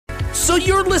So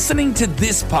you're listening to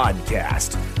this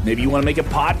podcast. Maybe you want to make a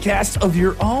podcast of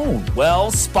your own.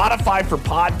 Well, Spotify for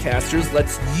Podcasters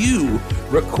lets you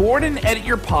record and edit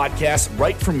your podcast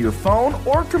right from your phone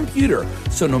or computer.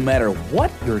 So no matter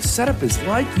what your setup is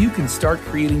like, you can start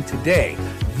creating today.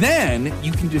 Then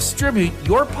you can distribute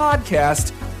your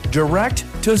podcast direct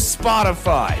to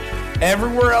Spotify.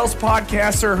 Everywhere else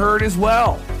podcasts are heard as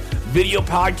well. Video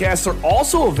podcasts are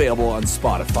also available on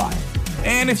Spotify.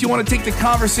 And if you want to take the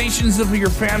conversations of your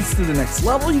fans to the next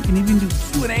level, you can even do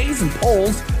Q&As and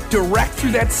polls direct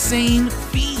through that same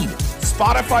feed.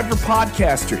 Spotify for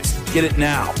Podcasters. Get it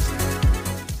now.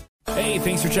 Hey,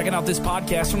 thanks for checking out this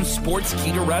podcast from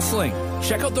Sportskeeda Wrestling.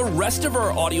 Check out the rest of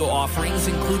our audio offerings,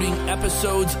 including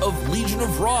episodes of Legion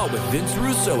of Raw with Vince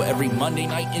Russo every Monday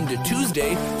night into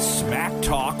Tuesday, Smack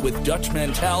Talk with Dutch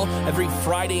Mantel every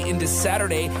Friday into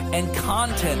Saturday, and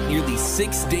content nearly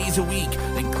 6 days a week,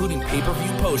 including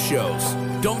pay-per-view post shows.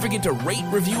 Don't forget to rate,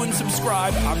 review, and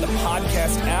subscribe on the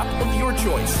podcast app of your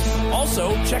choice.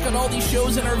 Also, check out all these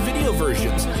shows in our video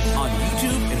versions on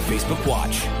YouTube and Facebook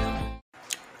Watch.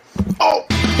 Oh.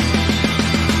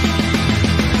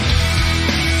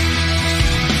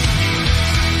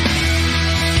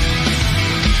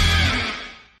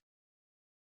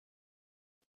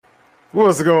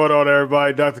 What's going on,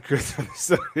 everybody? Dr. Chris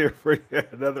here for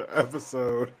another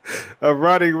episode of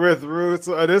Riding with Roots.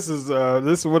 This is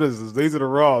what is this? These are the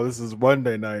Raw. This is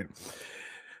Monday night.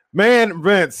 Man,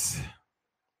 Vince,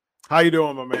 how you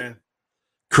doing, my man?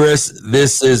 Chris,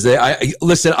 this is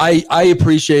listen, I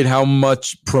appreciate how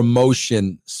much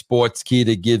promotion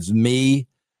Sportskeeda gives me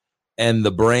and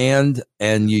the brand,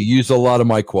 and you use a lot of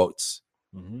my quotes.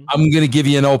 Mm-hmm. I'm going to give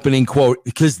you an opening quote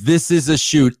because this is a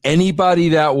shoot. Anybody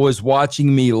that was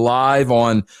watching me live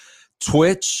on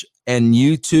Twitch and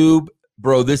YouTube,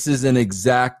 bro, this is an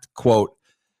exact quote.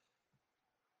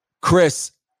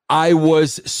 Chris, I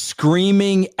was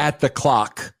screaming at the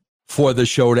clock for the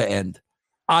show to end.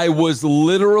 I was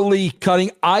literally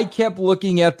cutting. I kept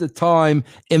looking at the time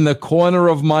in the corner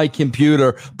of my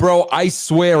computer. Bro, I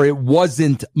swear it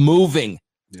wasn't moving.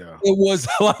 Yeah. It was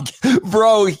like,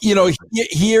 bro, you know,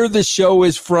 here the show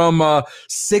is from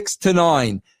 6 to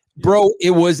 9. Bro,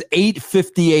 it was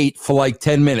 8:58 for like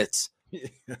 10 minutes.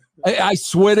 I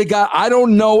swear to God, I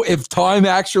don't know if time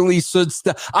actually stood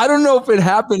still. I don't know if it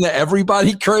happened to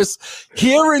everybody, Chris.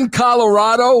 Here in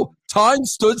Colorado, time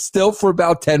stood still for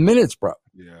about 10 minutes, bro.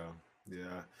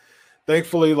 Yeah.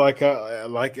 Thankfully, like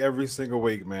every single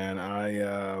week, man,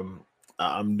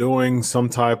 I'm doing some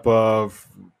type of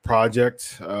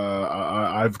project.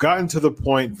 I've gotten to the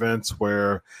point, Vince,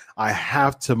 where I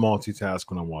have to multitask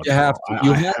when I'm watching. You have to.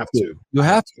 You have to. You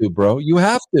have to, bro. You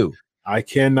have to. I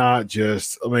cannot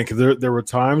just. I mean, 'cause there were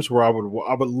times where I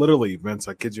would literally, Vince,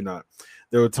 I kid you not.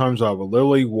 There were times I would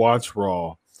literally watch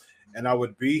Raw, and I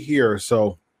would be here.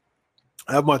 So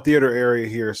I have my theater area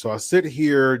here, so I sit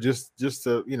here just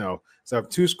to, you know, so I have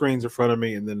two screens in front of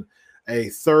me, and then a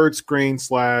third screen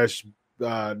 /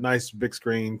 nice big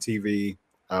screen TV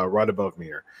right above me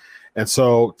here. And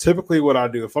so typically what I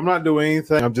do, if I'm not doing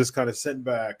anything, I'm just kind of sitting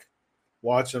back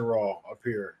watching Raw up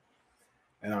here,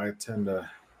 and I tend to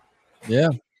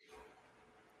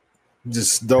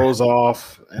just doze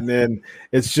off, and then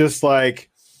it's just like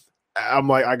I'm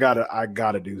like, I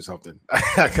gotta do something.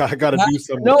 I gotta do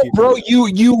something. No, bro,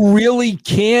 you really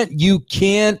can't. You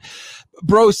can't,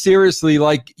 bro. Seriously,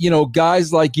 like, you know,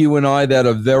 guys like you and I that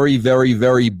are very, very,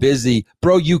 very busy,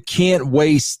 bro. You can't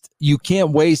waste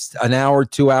an hour,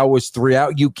 2 hours, 3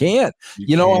 hours. You can't.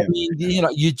 You know, I mean, you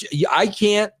know, I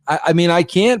can't. I mean, I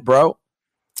can't, bro.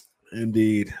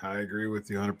 Indeed, I agree with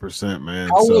you 100%, man.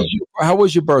 How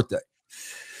was your birthday?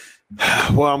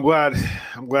 Well,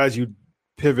 I'm glad you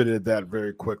pivoted that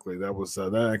very quickly. That was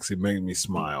that actually made me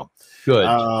smile. Good.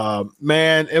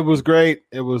 Man, it was great.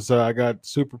 It was I got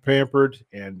super pampered,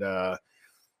 and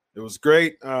it was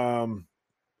great.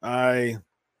 I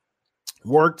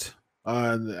worked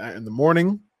in the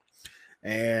morning,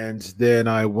 and then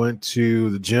I went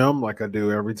to the gym like I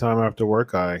do every time after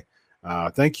work. I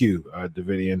thank you,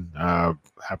 Davidian.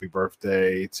 Happy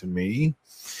birthday to me.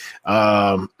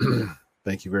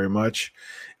 Thank you very much.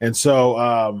 And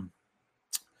so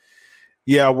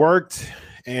yeah, I worked,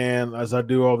 and as I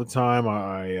do all the time,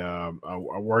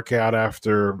 I work out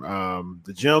after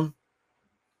the gym.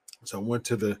 So I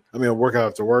work out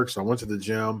after work. So I went to the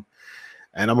gym,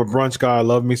 and I'm a brunch guy. I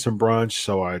love me some brunch.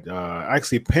 So I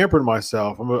actually pampered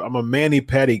myself. I'm a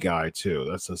mani-pedi guy too.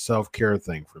 That's a self-care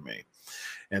thing for me.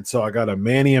 And so I got a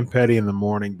mani and pedi in the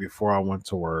morning before I went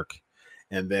to work.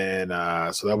 And then,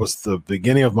 so that was the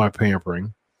beginning of my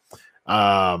pampering.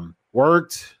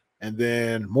 Worked, and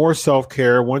then more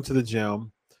self-care, went to the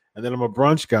gym, And then I'm a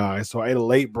brunch guy, so I ate a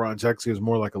late brunch. Actually, it was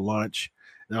more like a lunch.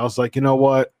 And I was like, you know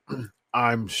what?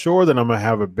 I'm sure that I'm gonna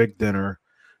have a big dinner.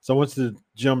 So I went to the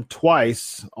gym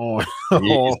twice on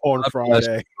on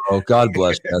Friday. Oh, God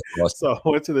bless you. So I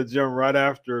went to the gym right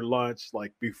after lunch,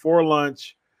 like before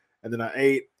lunch, and then I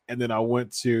ate, and then I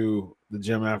went to the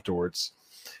gym afterwards.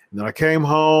 And then I came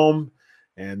home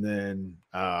and then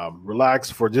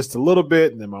relaxed for just a little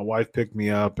bit. And then my wife picked me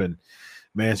up, and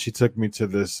man, she took me to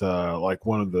this like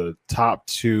one of the top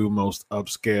 2 most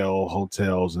upscale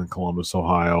hotels in Columbus,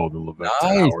 Ohio, the Levette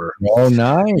Tower. Oh,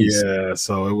 nice. Yeah,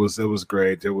 so it was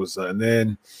great. It was, and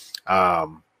then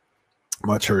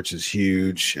my church is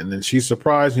huge. And then she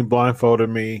surprised me, blindfolded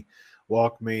me,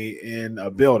 walked me in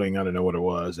a building. I didn't know what it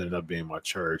was. It ended up being my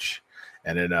church.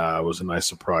 And then it was a nice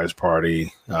surprise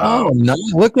party.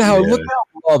 Nice. Look at how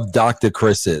loved Dr.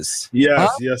 Chris is. Yes,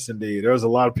 yes, indeed. There was a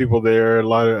lot of people there, a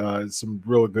lot of some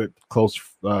real good close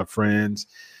friends,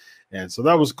 and so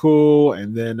that was cool.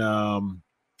 And then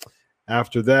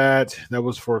after that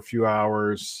was for a few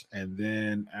hours, and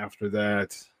then after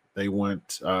that, they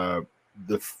went. The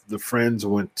friends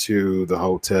went to the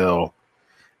hotel,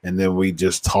 and then we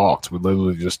just talked. We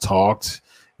literally just talked.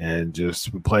 And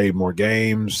we played more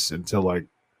games until like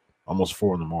almost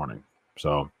 4 a.m.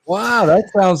 So wow, that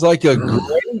sounds like a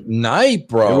great night,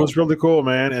 bro. It was really cool,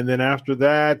 man. And then after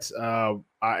that,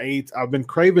 I've been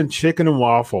craving chicken and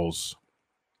waffles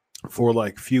for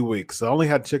like a few weeks. I only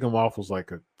had chicken and waffles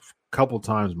like a couple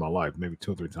times in my life, maybe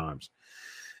 2 or 3 times.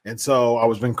 And so I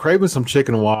was been craving some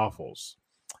chicken and waffles.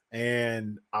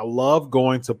 And I love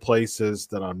going to places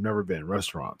that I've never been,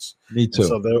 restaurants. Me too. And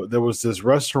so there was this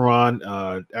restaurant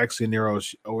actually near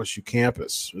OSU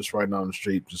campus, just right down the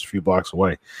street, just a few blocks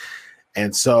away.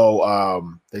 And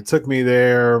so they took me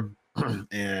there,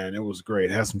 and it was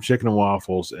great. It had some chicken and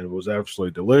waffles, and it was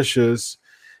absolutely delicious.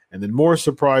 And then more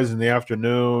surprise in the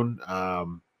afternoon,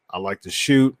 I like to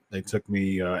shoot. They took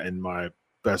me and my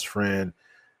best friend,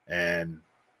 and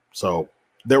so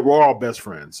we're all best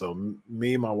friends. So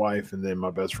me, my wife, and then my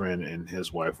best friend and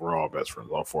his wife were all best friends,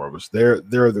 all 4 of us. They're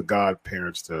the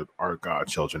godparents to our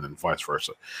godchildren and vice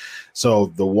versa.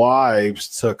 So the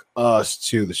wives took us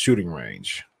to the shooting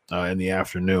range in the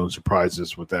afternoon, surprised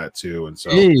us with that too. And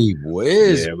so Gee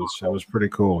whiz. Yeah, it was pretty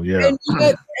cool. Yeah.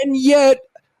 And yet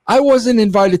I wasn't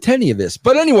invited to any of this.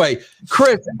 But anyway,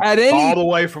 Chris, all the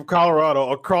way from Colorado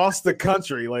across the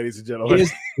country, ladies and gentlemen.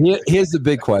 Here's the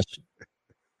big question.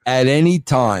 At any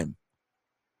time,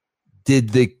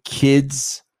 did the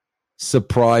kids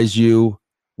surprise you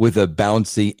with a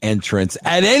bouncy entrance?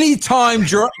 At any time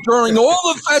during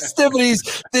all the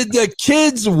festivities, did the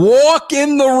kids walk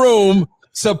in the room,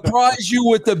 surprise you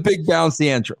with the big bouncy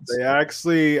entrance? They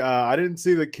actually, I didn't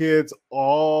see the kids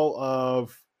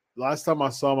last time I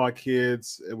saw my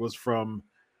kids, it was from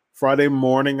Friday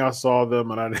morning. I saw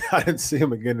them, and I didn't see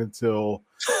them again until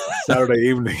Saturday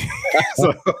evening.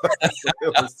 So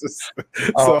it was just,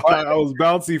 I was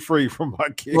bouncy free from my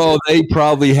kids. Well, they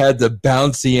probably had the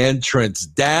bouncy entrance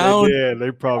down. Yeah,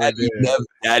 they probably did.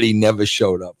 Daddy never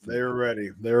showed up. They were ready.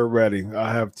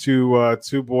 I have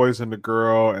two boys and a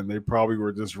girl, and they probably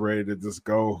were just ready to just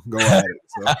go at it.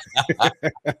 So.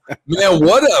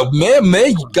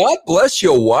 Man, God bless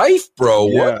your wife, bro.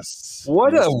 Yes.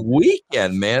 What a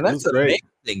weekend, man. That's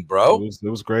amazing, bro. It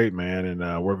was great, man.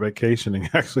 And we're vacationing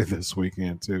actually this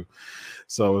weekend too.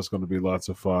 So it's going to be lots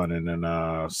of fun. And then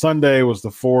Sunday was the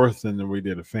 4th, and then we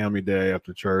did a family day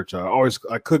after church. I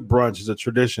cook brunch. It's a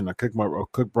tradition. I cook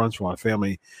brunch for my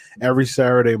family every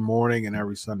Saturday morning and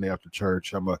every Sunday after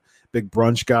church. I'm a big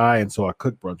brunch guy, and so I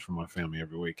cook brunch for my family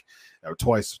every week,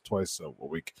 twice a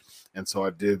week. And so I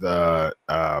did that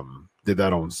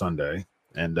on Sunday.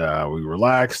 And we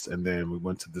relaxed, and then we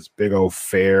went to this big old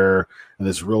fair in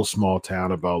this real small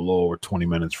town about a little over 20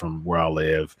 minutes from where I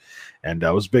live. And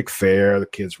it was a big fair. The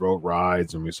kids rode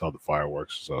rides, and we saw the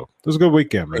fireworks. So it was a good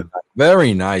weekend, man.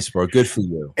 Very nice, bro. Good for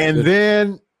you. And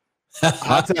then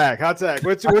hot tag.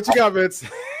 What you got, Vince?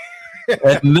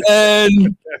 And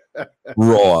then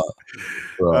Raw.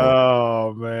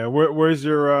 Oh man, where's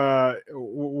your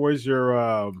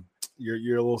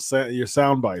your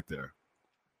sound bite there?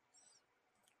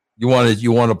 You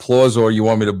want applause, or you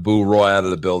want me to boo Raw out of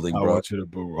the building, bro? I want you to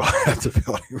boo Raw out of the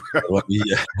building, bro.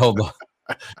 Yeah, hold on.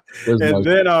 And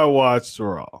then I watched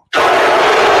Raw.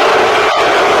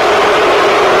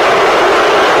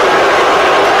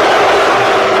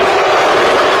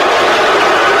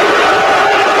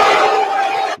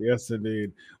 Yes,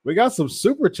 indeed. We got some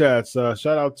super chats. Shout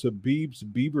out to Beebs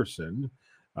Bieberson.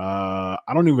 I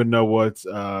don't even know what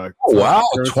currency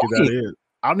that is.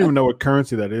 I don't even know what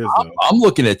currency that is, though. I'm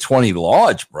looking at 20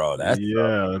 large, bro. That's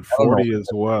 40 as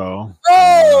well.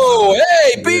 Oh,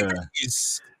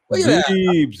 Look at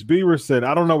that. Beaverson.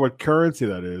 I don't know what currency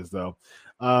that is, though.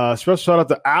 Special shout out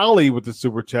to Allie with the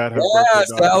super chat.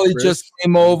 Yes, Allie just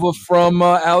came over from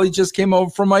my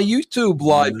YouTube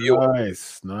live view.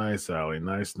 Nice, Allie.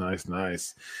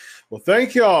 Nice. Well,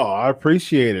 thank y'all. I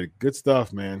appreciate it. Good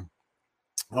stuff, man.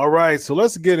 All right, so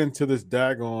let's get into this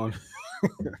daggone.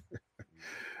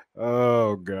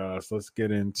 Oh gosh, let's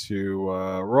get into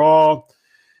Raw.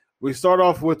 We start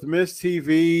off with Miss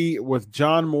TV with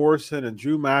John Morrison and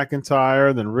Drew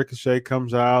McIntyre. Then Ricochet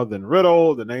comes out. Then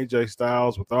Riddle. Then AJ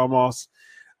Styles with Omos.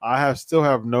 I still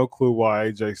have no clue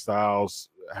why AJ Styles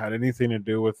had anything to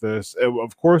do with this.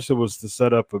 Of course, it was to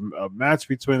set up a match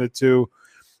between the two,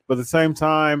 but at the same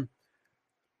time,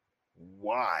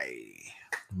 why?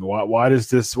 Why does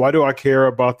this? Why do I care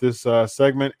about this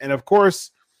segment? And of course,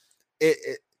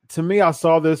 to me, I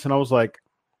saw this and I was like,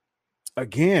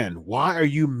 again, why are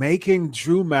you making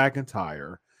Drew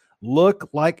McIntyre look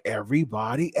like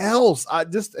everybody else?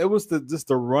 It was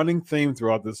the running theme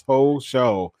throughout this whole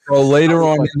show. So later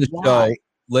on in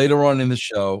the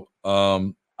show,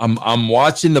 I'm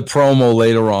watching the promo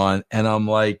later on, and I'm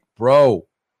like, bro,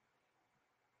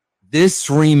 this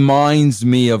reminds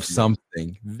me of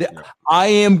something. I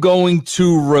am going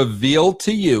to reveal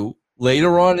to you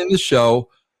later on in the show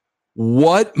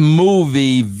what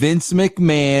movie Vince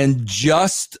McMahon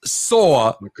just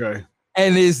saw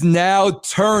and is now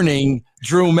turning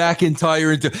Drew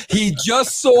McIntyre into. He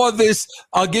just saw this.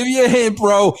 I'll give you a hint,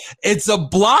 bro. It's a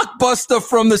blockbuster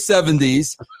from the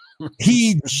 70s.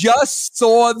 He just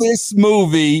saw this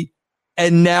movie,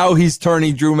 and now he's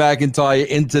turning Drew McIntyre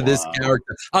into this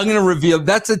character. I'm going to reveal.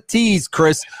 That's a tease,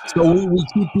 Chris. So we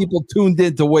keep people tuned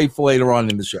in to wait for later on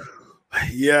in the show.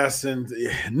 Yes, and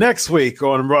next week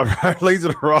on Legion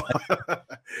of Raw,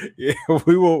 yeah,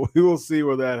 we will see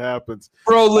where that happens.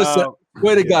 Bro, listen,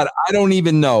 swear to God, I don't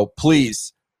even know.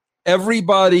 Please,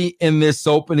 everybody in this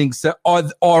opening set,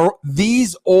 are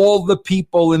these all the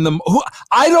people in the?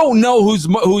 I don't know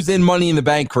who's in Money in the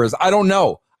Bank, Chris. I don't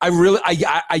know. I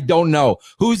don't know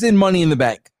who's in Money in the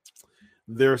Bank.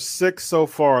 There's 6 so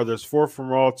far. There's 4 from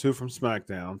Raw, 2 from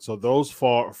SmackDown. So those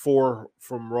 4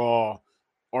 from Raw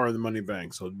are in the Money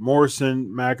Bank. So Morrison,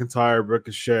 McIntyre,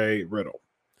 Ricochet, Riddle.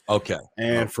 Okay.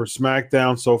 And for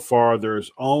SmackDown so far,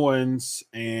 there's Owens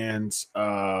and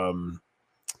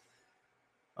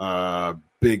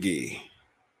Big E.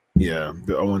 Yeah,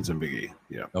 the Owens and Big E.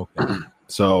 Yeah. Okay.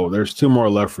 So there's 2 more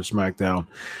left for SmackDown.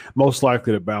 Most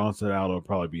likely to balance it out, it'll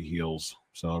probably be heels.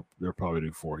 So they'll probably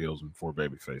do 4 heels and 4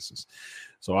 baby faces.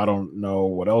 So I don't know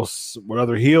what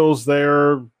other heels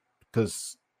there,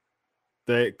 because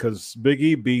Big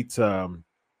E beat Apollo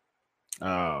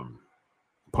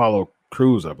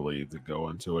Crews, I believe, to go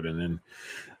into it, and then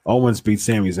Owens beat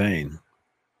Sami Zayn.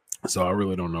 So I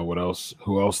really don't know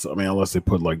who else. I mean, unless they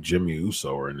put like Jimmy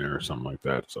Uso in there or something like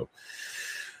that. So,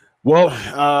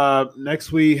 well,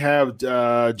 next we have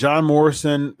John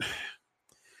Morrison.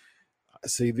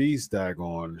 See these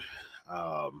daggone.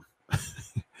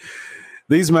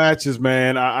 These matches,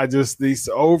 man, I just these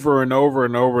over and over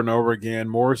and over and over again.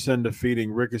 Morrison defeating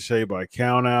Ricochet by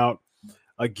countout.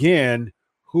 Again,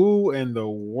 who in the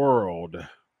world?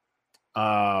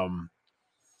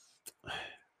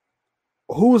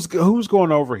 Who's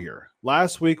going over here?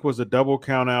 Last week was a double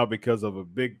countout because of a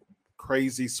big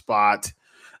crazy spot,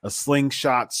 a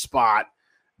slingshot spot.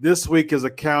 This week is a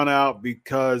countout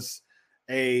because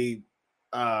a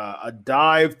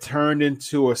dive turned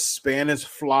into a Spanish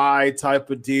fly type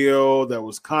of deal that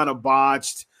was kind of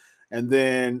botched, and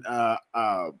then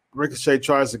Ricochet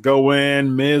tries to go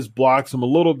in. Miz blocks him a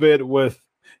little bit with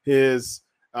his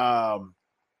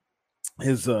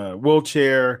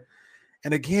wheelchair,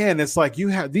 and again, it's like you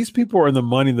have these people are in the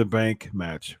Money in the Bank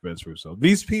match, Vince Russo.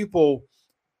 These people,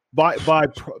 by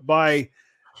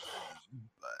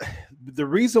the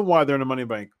reason why they're in the Money in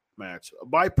the Bank match,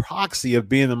 by proxy of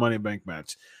being the Money in the Bank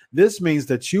match, this means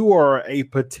that you are a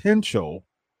potential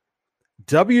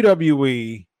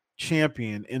WWE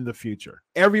champion in the future.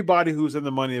 Everybody who's in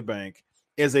the Money in the Bank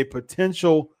is a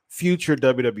potential future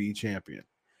WWE champion.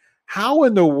 How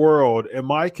in the world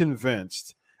am I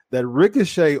convinced that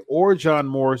Ricochet or John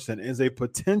Morrison is a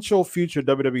potential future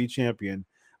WWE champion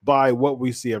by what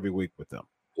we see every week with them?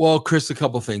 Well, Chris, a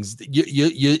couple things.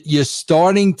 You're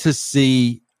starting to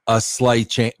see a slight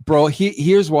change, bro.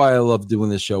 Here's why I love doing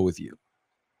this show with you.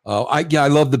 I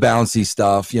love the bouncy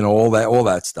stuff, all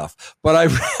that stuff.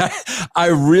 But I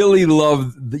really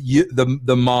love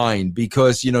the mind,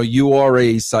 because you are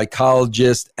a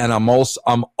psychologist, and I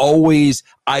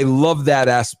love that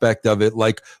aspect of it.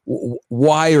 Like,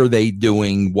 why are they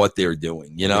doing what they're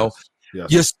doing? Yes.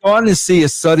 Yes. You're starting to see a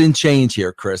sudden change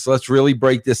here, Chris. Let's really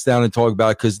break this down and talk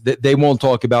about it, because they won't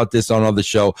talk about this on other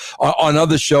show. On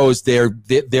other shows, they're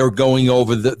going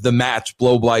over the match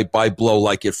blow by blow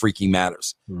like it freaking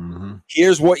matters. Mm-hmm.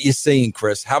 Here's what you're seeing,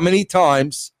 Chris. How many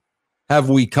times have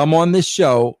we come on this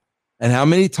show, and how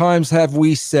many times have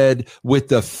we said with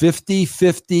the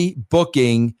 50-50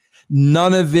 booking,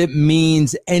 none of it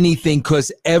means anything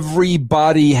because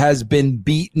everybody has been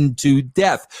beaten to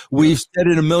death? We've said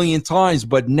it a million times,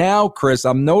 but now, Chris,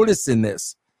 I'm noticing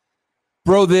this.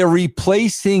 Bro, they're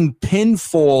replacing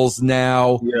pinfalls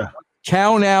now,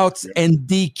 countouts, and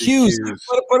DQs.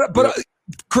 But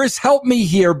Chris, help me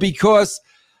here, because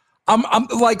I'm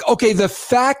like, okay, the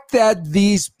fact that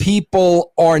these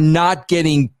people are not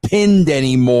getting pinned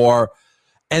anymore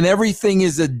and everything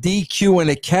is a DQ and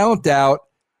a count out,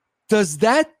 does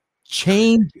that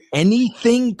change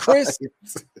anything, Chris?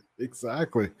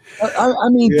 Exactly. I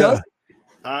mean, does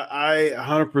I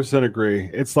 100% agree.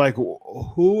 It's like,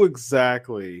 who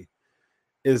exactly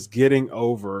is getting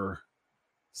over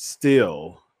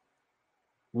still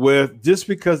with just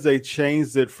because they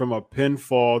changed it from a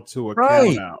pinfall to a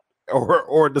count out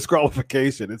or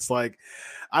disqualification? It's like,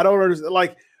 I don't understand.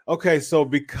 Like, okay, so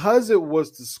because it was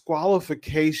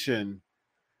disqualification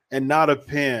and not a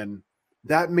pin,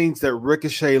 that means that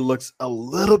Ricochet looks a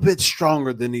little bit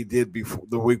stronger than he did before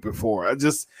the week before.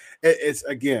 It's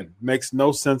again, makes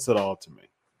no sense at all to me.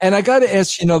 And I got to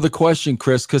ask you another question,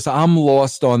 Chris, because I'm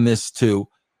lost on this too,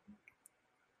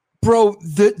 bro.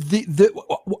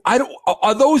 I don't,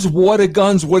 are those water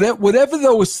guns, whatever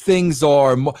those things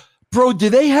are, bro? Do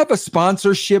they have a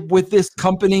sponsorship with this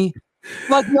company?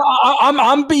 Like, no,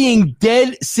 I'm being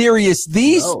dead serious.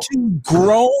 These two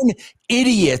grown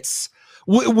idiots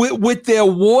with their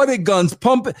water guns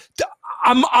pumping.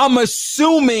 I'm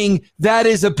assuming that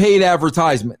is a paid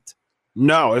advertisement.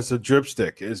 No, it's a drip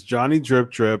stick. It's Johnny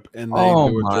Drip, and they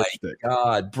do a drip stick.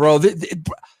 God, bro.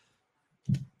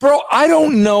 Bro, I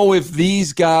don't know if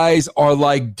these guys are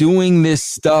like doing this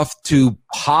stuff to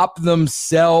pop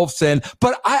themselves,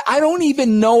 but I don't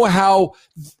even know how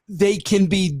they can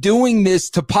be doing this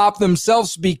to pop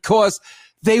themselves, because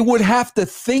they would have to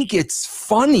think it's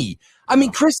funny. I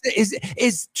mean, Chris,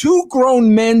 is two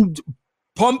grown men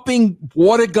pumping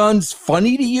water guns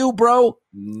funny to you, bro?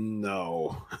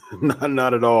 No,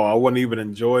 not at all. I wouldn't even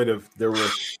enjoy it if they were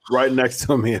right next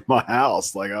to me in my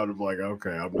house. Like, I would be like,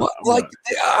 okay,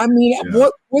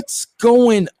 what's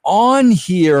going on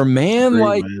here, man?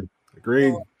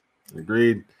 Agreed.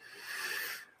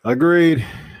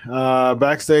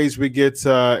 Backstage, we get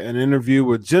an interview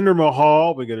with Jinder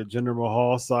Mahal. We get a Jinder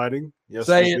Mahal sighting. Yes,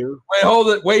 say it. Wait, hold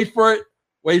it. Wait for it.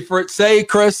 Say it,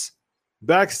 Chris.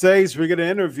 Backstage, we get an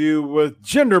interview with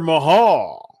Jinder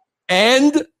Mahal.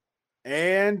 And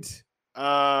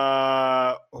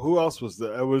who else was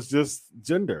there? It was just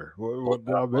Jinder. What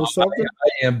did I miss something?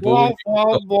 I am booing. Are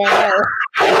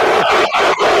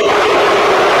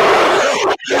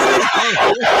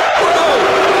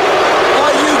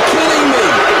you kidding me?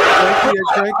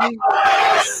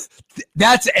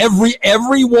 That's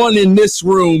everyone in this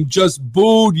room just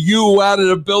booed you out of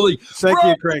the building. Shaky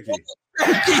and cranky.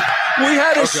 We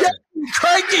had a shaky and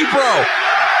cranky, bro.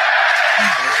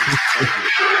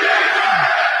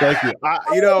 Thank you.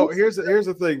 Here's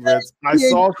the thing, Vince. I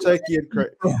saw Shanky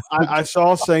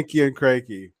and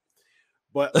Cranky,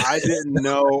 but I didn't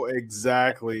know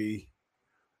exactly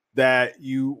that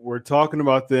you were talking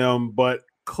about them. But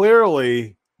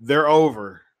clearly, they're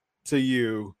over to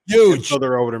you. Huge. So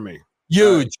they're over to me.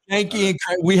 Huge. Shanky and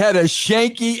Cranky. We had a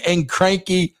Shanky and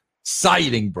Cranky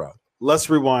sighting, bro.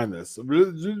 Let's rewind this.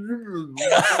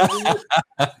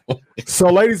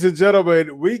 So, ladies and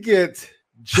gentlemen, we get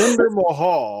Jinder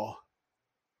Mahal.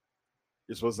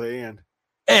 You're supposed to say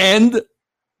and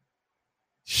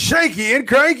Shaky and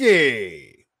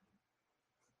Cranky.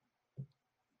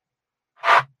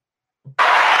 All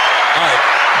right.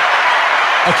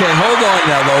 Okay, hold on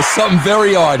now, though. Something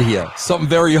very odd here. Something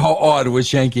very odd with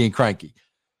Shanky and Cranky.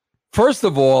 First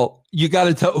of all, you got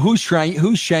to tell who's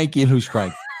Shanky and who's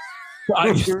Cranky.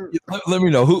 Let me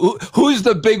know who's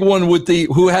the big one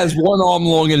who has one arm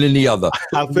longer than the other.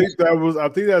 I think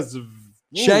that's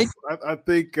Shanky. I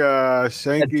think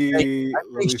Shanky.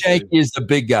 Shanky is the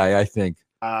big guy. I think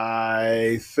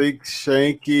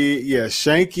Shanky. Yeah,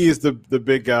 Shanky is the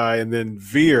big guy, and then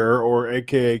Veer, or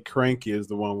AKA Cranky, is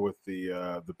the one with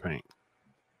the paint.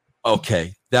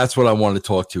 Okay, that's what I want to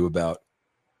talk to you about.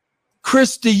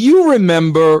 Chris, do you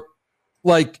remember,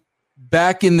 like,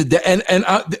 back in the day, and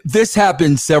this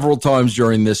happened several times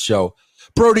during this show,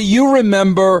 bro? Do you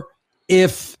remember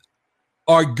if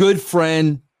our good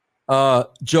friend Joe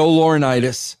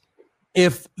Laurinaitis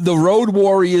if the Road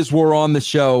Warriors were on the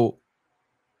show,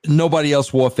 nobody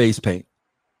else wore face paint.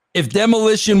 If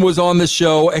Demolition was on the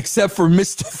show, except for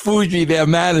Mr. Fuji, their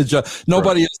manager,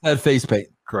 nobody else had face paint.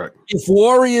 Correct. If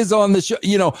Warriors on the show,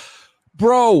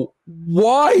 bro,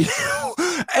 why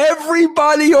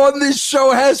everybody on this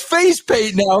show has face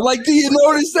paint now? Like, do you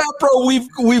notice that, bro?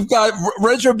 We've got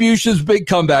Retribution's big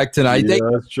comeback tonight. Yeah,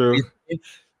 that's true.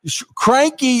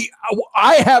 Cranky,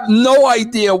 I have no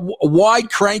idea why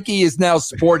Cranky is now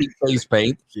sporting face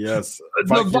paint. Yes,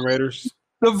 Viking Raiders.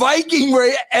 The Viking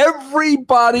Raiders,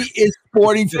 everybody is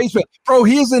sporting face paint. Bro,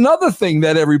 here's another thing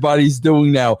that everybody's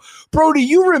doing now. Bro, do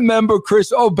you remember,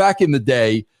 Chris? Oh, back in the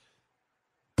day,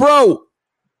 bro,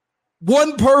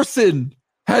 one person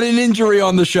had an injury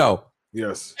on the show.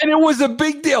 Yes. And it was a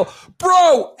big deal.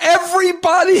 Bro,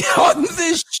 everybody on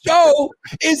this show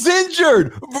is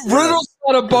injured. Riddle's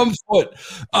got a bum foot.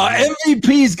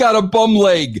 MVP's got a bum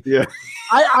leg. Yeah.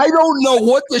 I don't know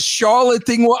what the Charlotte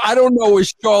thing was. I don't know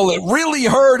if Charlotte really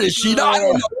hurt. Is she not? I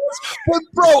don't know. But,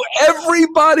 bro,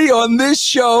 everybody on this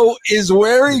show is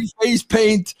wearing face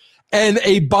paint and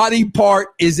a body part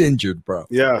is injured, bro.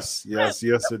 Yes,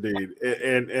 indeed.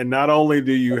 And not only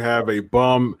do you have a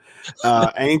bum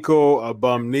ankle, a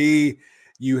bum knee,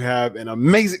 you have an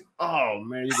amazing. Oh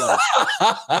man, you got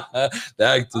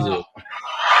back to the.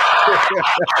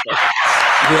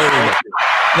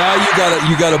 Now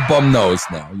you got a bum nose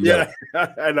now.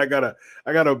 And I got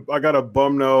a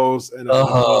bum nose and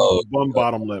a bum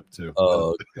bottom lip too.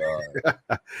 Oh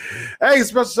god. Hey,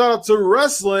 special shout out to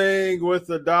wrestling with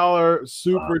the $1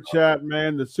 super chat,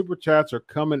 man. The super chats are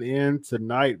coming in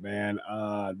tonight, man.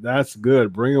 That's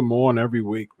good. Bring them on every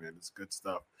week, man. It's good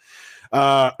stuff.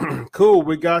 Cool.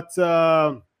 We got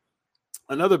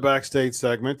another backstage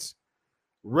segment.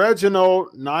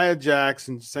 Reginald, Nia Jax,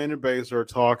 and Shayna Baszler are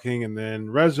talking, and then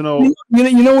Reginald.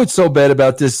 You know what's so bad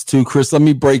about this too, Chris? Let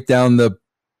me break down the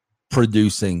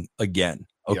producing again.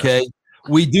 Okay, yes.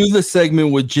 We do the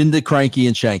segment with Jinder, Cranky,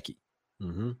 and Shanky.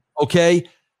 Mm-hmm. Okay,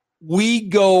 we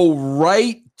go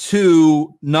right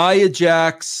to Nia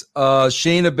Jax,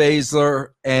 Shayna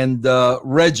Baszler, and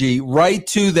Reggie. Right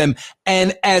to them,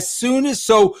 and as soon as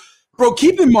so. Bro,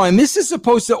 keep in mind, this is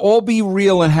supposed to all be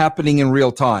real and happening in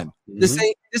real time. Mm-hmm.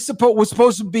 Was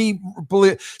supposed to be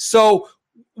so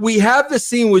we have the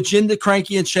scene with Jinder,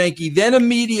 Cranky, and Shanky. Then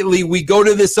immediately we go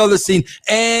to this other scene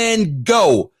and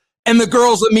go. And the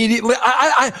girls immediately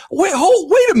wait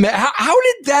a minute. How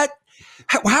did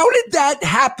that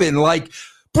happen? Like,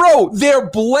 bro, they're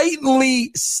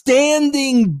blatantly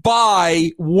standing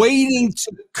by waiting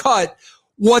to cut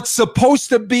what's supposed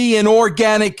to be an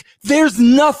organic. There's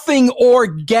nothing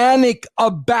organic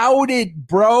about it,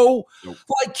 bro. Nope.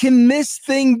 Like, can this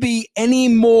thing be any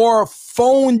more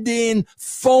phoned in,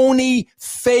 phony,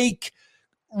 fake,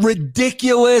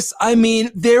 ridiculous? I mean,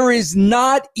 there is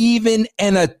not even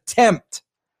an attempt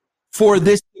for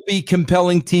this to be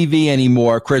compelling TV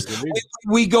anymore, Chris.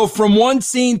 We go from one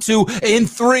scene to in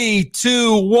 3,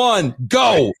 2, 1,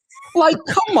 go. Like,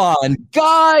 come on,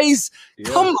 guys. Yeah.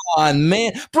 Come on,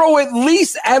 man. Bro, at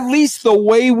least the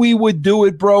way we would do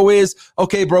it, bro, is,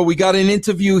 okay, bro, we got an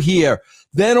interview here.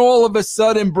 Then all of a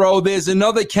sudden, bro, there's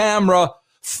another camera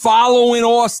following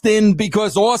Austin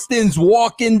because Austin's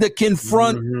walking to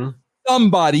confront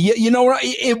somebody. You know,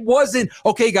 it wasn't,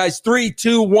 okay, guys, 3,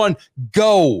 2, 1,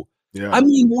 go. Yeah. I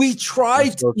mean, we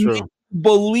tried to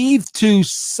believe to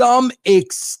some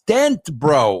extent,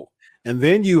 bro. And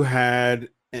then you had...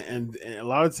 And a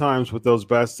lot of times with those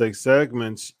backstage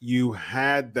segments, you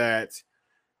had that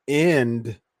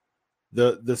end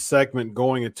the segment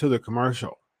going into the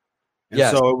commercial. And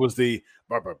so it was the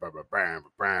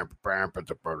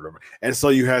and so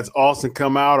you had Austin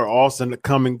come out or Austin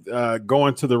coming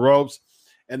going to the ropes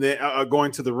and then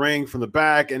going to the ring from the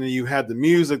back, and then you had the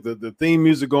music, the theme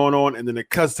music going on, and then it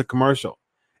cuts to commercial.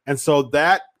 And so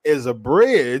that is a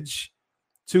bridge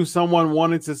to someone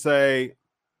wanting to say,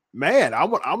 man, I'm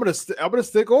gonna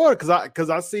stick on because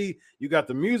I see you got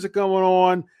the music going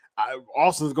on.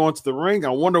 Austin's going to the ring. I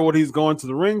wonder what he's going to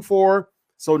the ring for.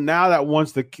 So now that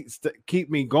wants to keep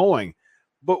me going.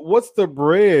 But what's the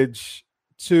bridge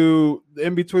to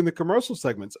in between the commercial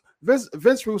segments?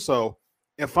 Vince Russo,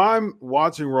 if I'm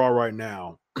watching Raw right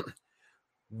now,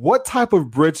 what type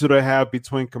of bridge do they have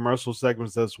between commercial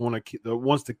segments that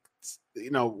wants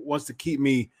to keep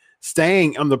me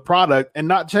staying on the product and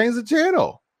not change the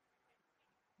channel?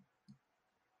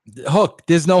 Hook.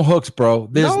 There's no hooks, bro.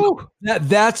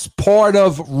 That's part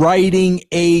of writing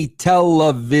a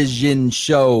television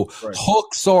show. Right.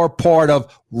 Hooks are part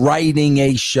of writing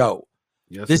a show.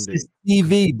 Yes, this indeed. Is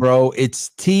TV, bro.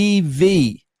 It's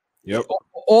TV. Yep.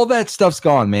 All that stuff's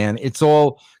gone, man. It's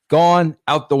all Gone,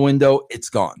 out the window, it's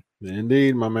gone.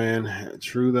 Indeed, my man.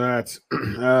 True that.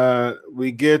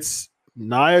 We get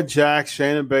Nia Jax,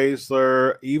 Shayna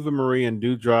Baszler, Eva Marie, and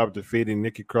Doudrop defeating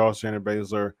Nikki Cross, Shayna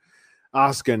Baszler,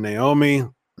 Asuka, and Naomi.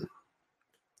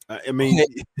 I mean,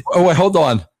 oh wait, hold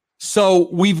on. So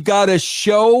we've got a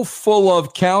show full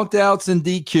of countouts and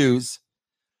DQs,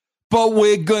 but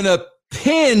we're gonna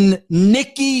pin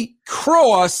Nikki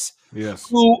Cross, yes,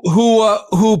 who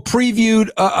previewed.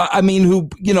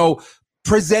 Who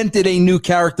presented a new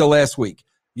character last week.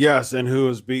 Yes, and who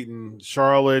has beaten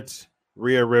Charlotte,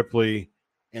 Rhea Ripley,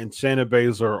 and Shayna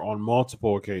Baszler on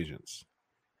multiple occasions.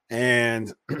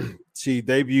 And she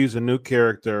debuts a new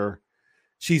character.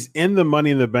 She's in the Money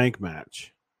in the Bank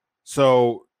match.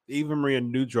 So Eva Marie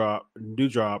and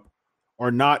Doudrop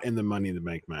are not in the Money in the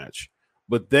Bank match,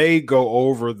 but they go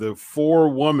over the 4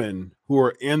 women who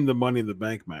are in the Money in the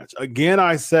Bank match. Again,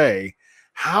 I say,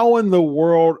 how in the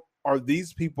world are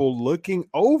these people looking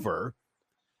over?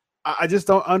 I just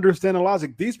don't understand the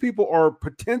logic. These people are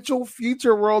potential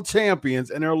future world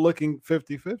champions, and they're looking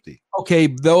 50-50. Okay,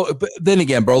 though. But then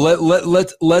again, bro,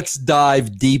 let's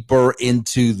dive deeper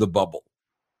into the bubble.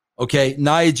 Okay,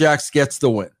 Nia Jax gets the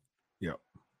win. Yep.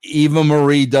 Eva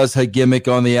Marie does her gimmick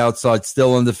on the outside,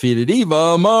 still undefeated.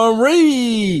 Eva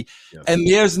Marie, yes. And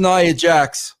there's Nia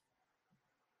Jax.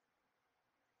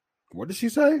 What did she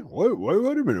say? Wait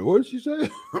a minute. What did she say?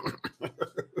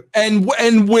 and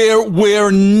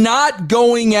we're not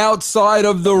going outside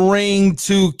of the ring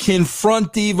to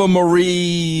confront Eva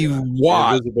Marie. Yeah,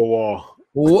 why? Invisible wall.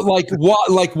 Like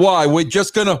what? Like why? We're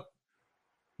just gonna.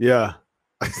 Yeah.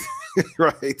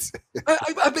 Right.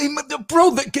 I mean,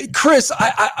 bro, Chris.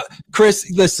 Chris,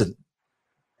 listen.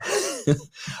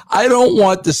 I don't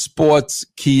want the Sports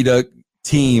Kita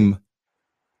team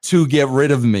to get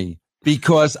rid of me,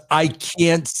 because I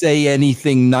can't say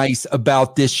anything nice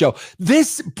about this show.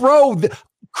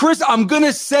 Chris, I'm going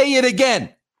to say it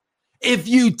again. If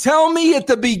you tell me at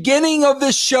the beginning of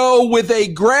the show with a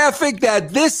graphic that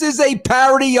this is a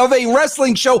parody of a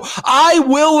wrestling show, I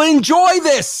will enjoy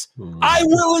this. I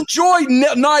will enjoy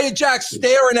Nia Jax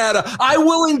staring at her. I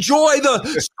will enjoy the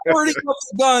squirting of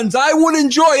the guns. I would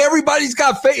enjoy everybody's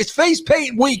got face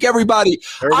paint week, everybody.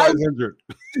 Everybody's injured.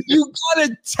 You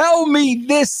gotta tell me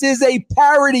this is a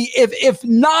parody. If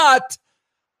not,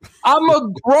 I'm a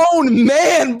grown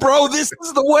man, bro. This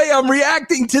is the way I'm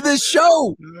reacting to this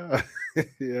show.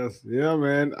 Yes, yeah,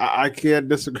 man. I can't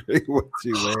disagree with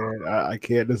you, man. I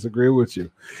can't disagree with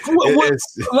you.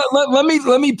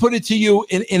 Let me put it to you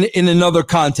in another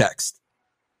context.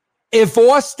 If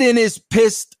Austin is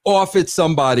pissed off at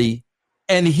somebody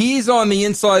and he's on the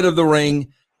inside of the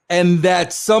ring, and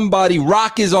that somebody,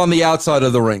 Rock, is on the outside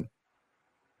of the ring,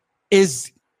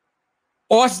 is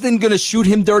Austin going to shoot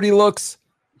him dirty looks?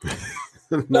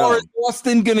 No. Or is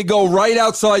Austin going to go right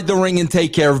outside the ring and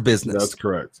take care of business? That's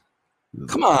correct.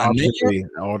 Come on, man.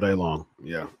 All day long.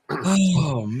 Yeah.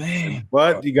 Oh, man.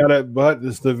 But you got to,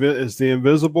 it's the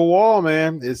invisible wall,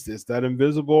 man. It's that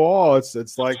invisible wall.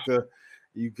 It's like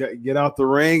you get out the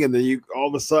ring, and then you all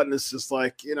of a sudden it's just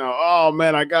like, oh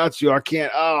man, I got you. I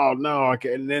can't. Oh no, I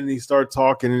can't. And then you start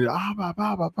talking, and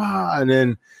and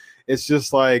then it's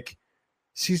just like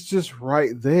she's just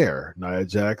right there, Nia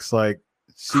Jax. Like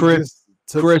Chris,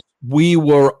 we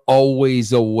were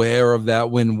always aware of that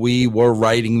when we were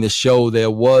writing the show. There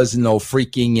was no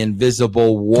freaking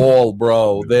invisible wall,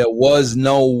 bro. There was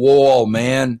no wall,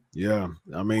 man. Yeah,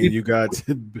 I mean, you got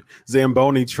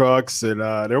Zamboni trucks, and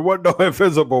there wasn't no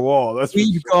invisible wall.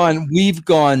 We've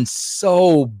gone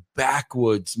so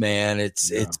backwards, man.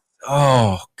 It's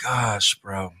oh gosh,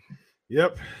 bro.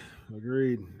 Yep,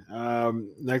 agreed.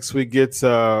 Next we get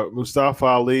Mustafa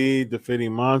Ali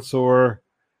defeating Mansoor.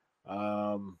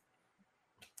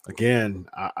 Again,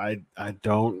 I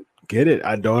don't get it.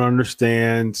 I don't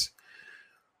understand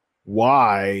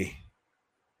why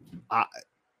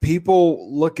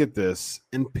people look at this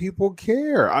and people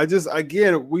care.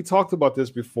 We talked about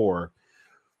this before.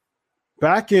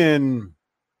 Back in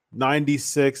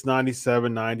 96,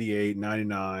 97, 98,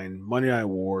 99, Monday Night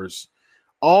Wars,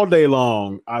 all day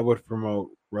long, I would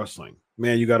promote wrestling.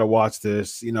 Man, you got to watch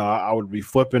this. I would be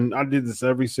flipping. I did this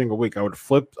every single week. I would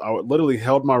literally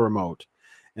held my remote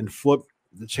and flip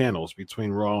the channels between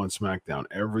Raw and SmackDown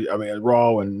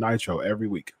Raw and Nitro every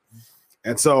week.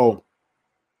 And so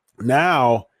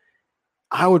now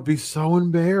I would be so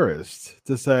embarrassed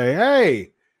to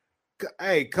say,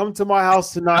 hey, come to my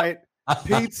house tonight.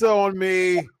 pizza on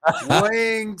me,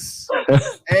 wings,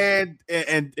 and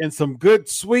some good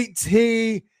sweet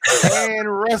tea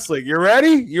and wrestling. You ready?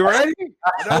 You ready?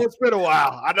 I know it's been a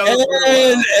while.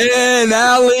 And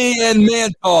Ali and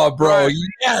Mantar, bro. Right.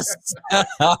 Yes.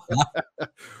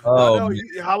 Oh,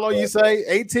 how long you say?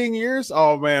 18 years?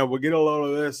 Oh man, we'll get a load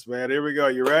of this, man. Here we go.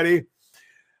 You ready?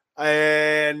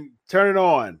 And turn it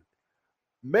on.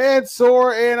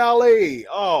 Mansoor and Ali.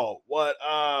 Oh, what?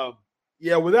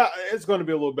 Yeah, without it's going to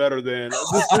be a little better than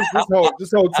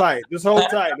just hold tight. Just hold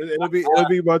tight. It'll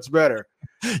be much better.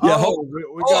 Yeah,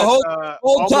 we got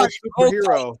hold tight.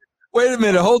 Superhero. Wait a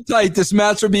minute, hold tight. This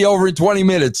match will be over in 20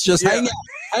 minutes. Just hang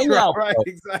out. Right,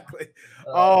 exactly.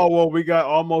 Oh well, we got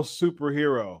almost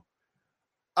superhero.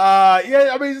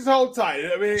 Yeah, I mean, just hold tight.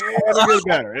 I mean, it'll get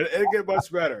better. It'll get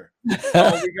much better.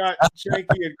 Oh, we got Shanky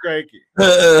and Cranky.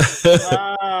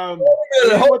 Hold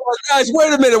on, guys.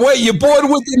 Wait a minute. Wait, you're bored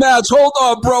with the match. Hold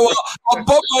on, bro. I'll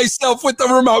bump myself with the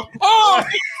remote. Oh,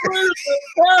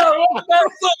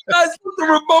 guys, with the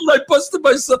remote, I busted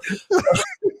myself.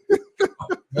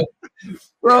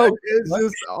 Bro, it's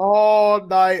just all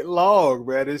night long,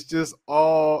 man. It's just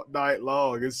all night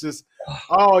long. It's just,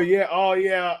 oh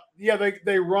yeah.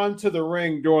 They run to the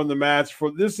ring during the match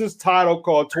for this is title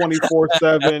called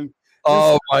 24/7.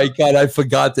 Oh my God, I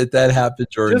forgot that happened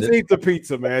during. Just eat the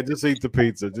pizza, man. Just eat the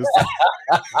pizza. Just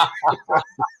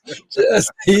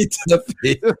eat the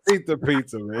pizza. Just eat the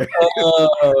pizza, man.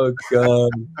 Oh God,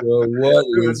 bro.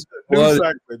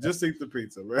 Just eat the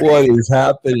pizza, man. What is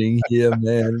happening here,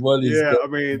 man? I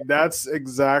mean, that's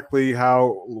exactly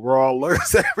how Raw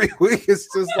looks every week. It's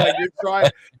just like you're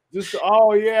trying.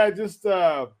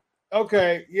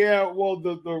 Okay, yeah. Well,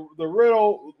 the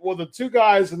riddle. Well, the two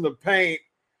guys in the paint.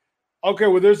 Okay,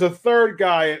 well, there's a third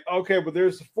guy. Okay, but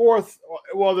there's a fourth.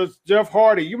 Well, there's Jeff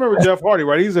Hardy. You remember Jeff Hardy,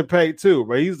 right? He's in paint too,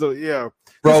 but he's the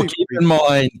Bro,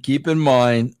 keep in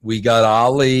mind, we got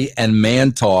Ali and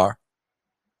Mantar,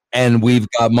 and we've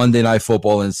got Monday Night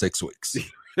Football in 6 weeks.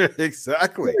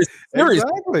 Exactly. Bro,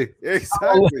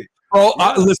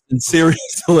 listen,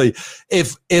 seriously.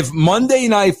 If Monday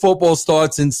Night Football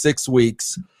starts in 6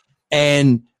 weeks,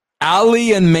 and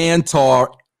Ali and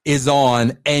Mantar is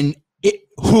on, and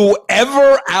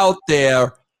whoever out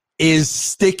there is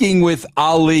sticking with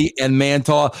Ali and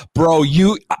Mantar, bro,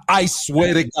 I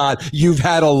swear to God, you've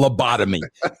had a lobotomy.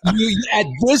 At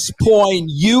this point,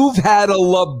 you've had a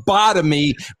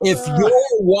lobotomy if you're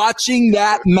watching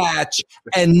that match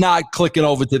and not clicking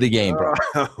over to the game, bro.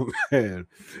 Oh man,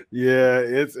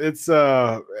 yeah, that's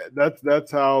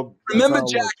how. Remember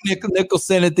Jack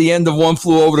Nicholson at the end of One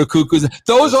Flew Over the Cuckoo's?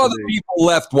 Those are the people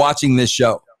left watching this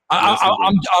show.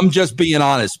 I'm just being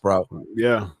honest, bro.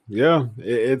 Yeah.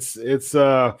 It's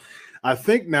I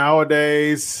think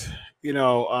nowadays,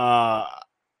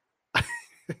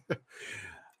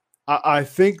 I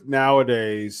think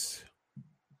nowadays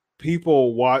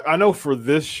people watch. I know for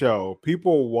this show,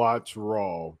 people watch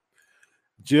Raw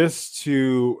just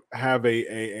to have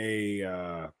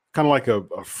a kind of like a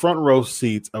front row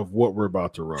seat of what we're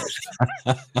about to roast.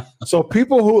 So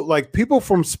people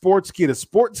from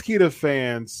Sportskeeda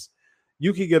fans,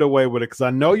 you can get away with it because I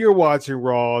know you're watching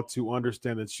Raw to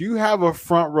understand that you have a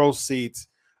front row seat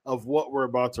of what we're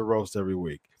about to roast every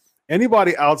week.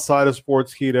 Anybody outside of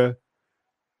Sportskeeda,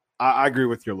 I agree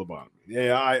with your lobotomy.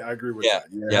 Yeah, I agree with that.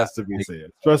 Yeah, it has to be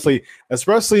said,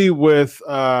 especially with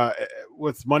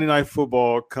Monday Night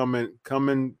Football coming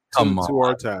to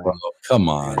our town. Bro. Come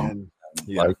on,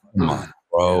 come on,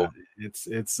 bro. Yeah,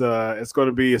 it's going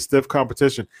to be a stiff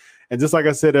competition, and just like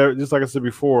I said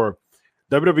before,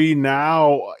 WWE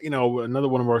now, another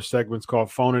one of our segments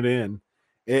called "Phone It In."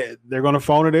 They're going to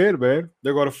phone it in, man.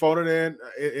 They're going to phone it in.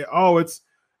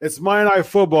 It's Monday Night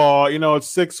Football. It's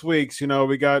 6 weeks.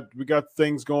 We got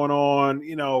things going on.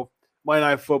 Monday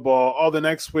Night Football. Oh, the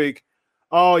next week.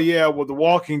 Oh yeah, well, The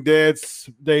Walking Dead's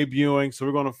debuting, so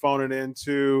we're going to phone it in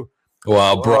too.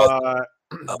 Wow, bro.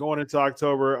 Going into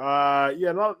October.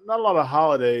 Not a lot of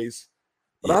holidays.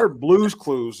 But I heard Blue's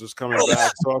Clues is coming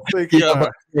back, so I think.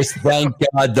 Thank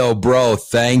God, though, bro.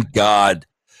 Thank God.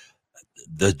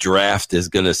 The draft is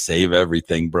going to save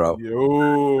everything, bro.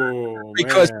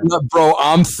 Because, bro,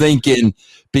 I'm thinking,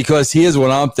 because here's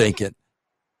what I'm thinking.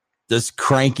 Does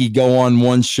Cranky go on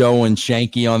one show and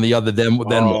Shanky on the other? Then what?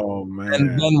 Then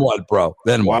what, bro?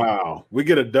 Then what? Wow. We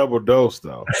get a double dose,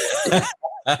 though.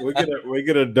 we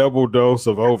get a double dose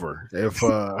of over if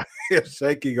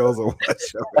Shanky goes on one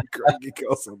show and Cranky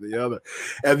goes on the other,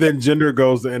 and then Jinder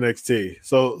goes to NXT.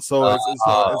 So it's a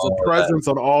presence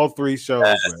on all three shows,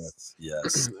 man.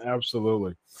 Yes,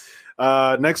 absolutely.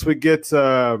 Next we get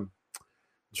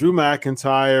Drew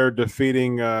McIntyre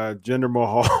defeating Jinder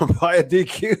Mahal by a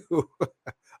DQ.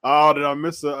 Oh, did I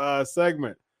miss a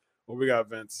segment? What we got,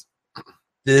 Vince?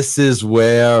 This is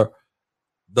where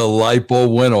the light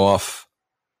bulb went off,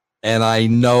 and I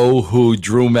know who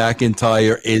Drew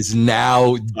McIntyre is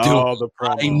now doing. Oh, the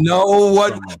promo. I know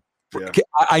what. Yeah.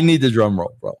 I need the drum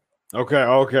roll, bro. Okay.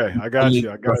 I got you.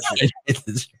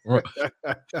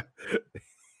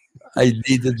 I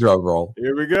need the drum roll.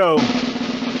 Here we go.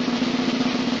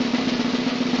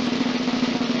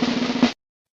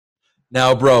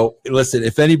 Now, bro, listen,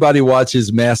 if anybody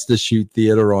watches Master Shoot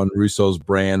Theater on Russo's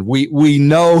brand, we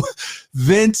know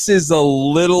Vince is a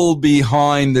little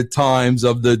behind the times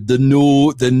of the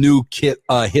new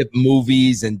hip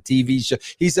movies and TV show.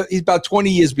 He's about 20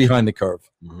 years behind the curve.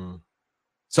 Mm-hmm.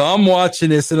 So I'm watching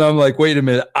this and I'm like, wait a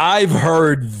minute. I've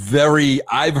heard very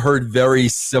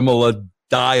similar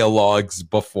dialogues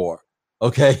before.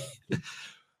 Okay.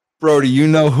 Bro, do you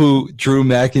know who Drew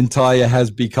McIntyre has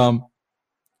become?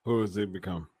 Who has he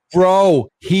become? Bro,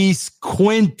 he's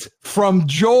Quint from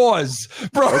Jaws.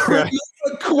 Bro, okay.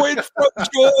 Quint from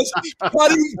Jaws.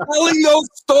 Telling those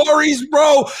stories,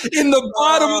 bro, in the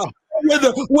bottom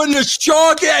when the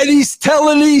shark, and he's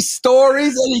telling these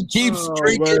stories and he keeps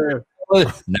drinking. Man.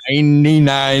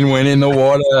 99 went in the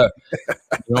water.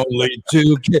 Only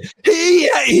 2 kids. He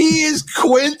is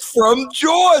Quint from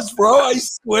Jaws, bro. I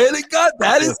swear to God,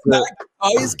 that is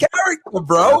his character,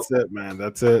 bro. That's it, man.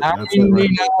 That's it.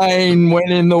 99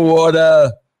 went in the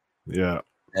water. Yeah.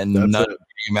 And none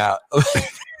came out.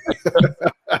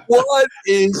 What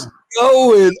is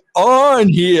going on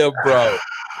here, bro?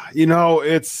 You know,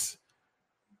 it's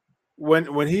when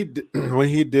he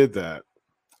did that,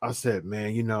 I said,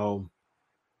 man, you know,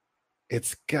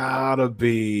 it's gotta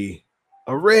be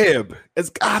a rib. It's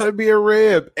gotta be a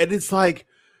rib. And it's like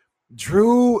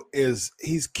Drew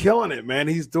he's killing it, man.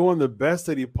 He's doing the best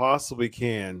that he possibly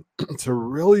can to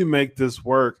really make this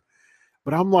work.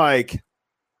 But I'm like,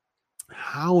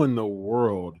 how in the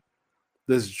world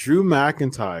does Drew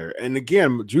McIntyre, and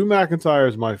again, Drew McIntyre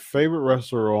is my favorite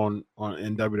wrestler in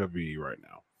WWE right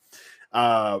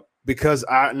now. Because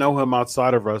I know him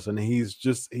outside of wrestling.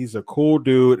 He's a cool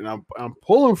dude, and I'm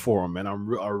pulling for him, and I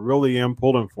really am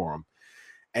pulling for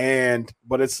him.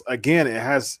 But it's, again,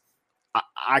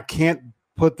 I can't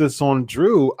put this on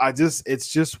Drew. It's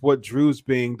just what Drew's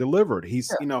being delivered.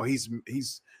 He's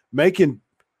he's making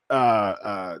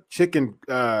chicken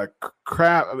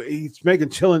crap. He's making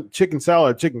chicken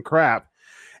salad, chicken crap,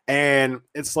 and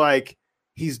it's like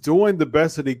he's doing the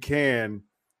best that he can.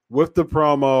 With the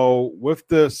promo, with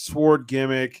the sword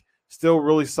gimmick, still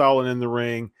really solid in the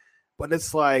ring. But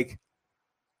it's like,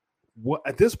 what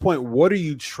at this point, what are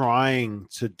you trying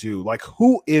to do? Like,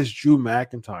 who is Drew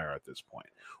McIntyre at this point?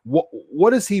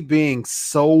 What is he being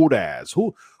sold as?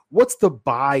 What's the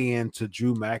buy-in to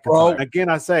Drew McIntyre? Well, again,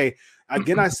 I say,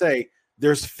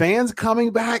 there's fans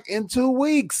coming back in 2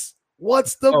 weeks.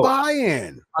 What's the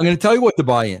buy-in? I'm going to tell you what the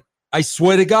buy-in. I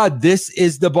swear to God, this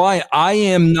is the buy. I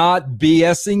am not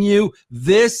BSing you.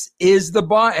 This is the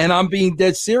buy, and I'm being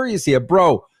dead serious here,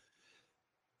 bro.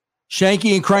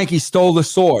 Shanky and Cranky stole the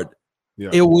sword.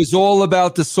 Yeah. It was all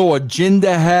about the sword.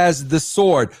 Jinder has the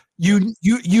sword. You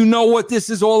know what this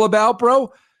is all about,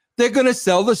 bro? They're gonna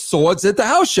sell the swords at the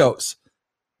house shows.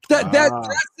 That's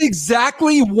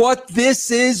exactly what this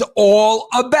is all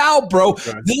about, bro.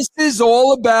 Okay. This is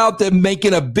all about them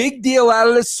making a big deal out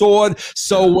of the sword.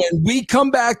 So when we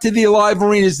come back to the live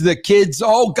arenas, the kids,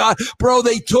 oh God, bro,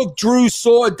 they took Drew's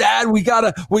sword. Dad, we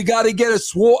gotta get a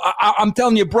sword. I'm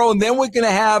telling you, bro. And then we're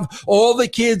gonna have all the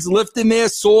kids lifting their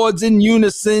swords in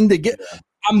unison to get.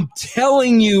 I'm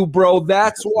telling you, bro.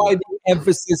 That's why the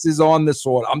emphasis is on the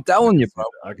sword. I'm telling you, bro.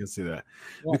 I can see that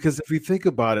because if you think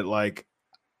about it, like.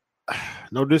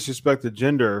 No disrespect to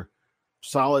Jinder,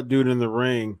 solid dude in the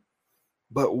ring,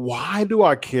 but why do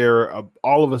I care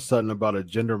all of a sudden about a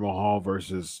Jinder Mahal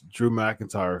versus Drew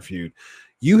McIntyre feud?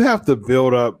 You have to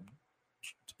build up.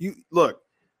 Look,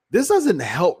 this doesn't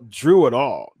help Drew at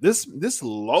all. This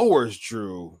lowers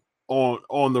Drew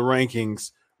on the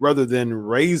rankings rather than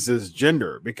raises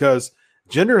Jinder, because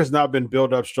Jinder has not been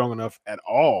built up strong enough at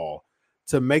all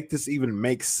to make this even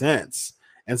make sense.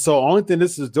 And so the only thing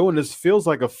this is doing, this feels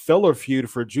like a filler feud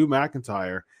for Drew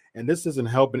McIntyre, and this isn't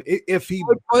helping. If he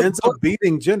ends up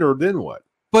beating Jinder, then what?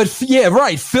 But yeah,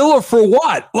 right. Filler for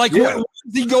what? Like, what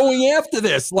is he going after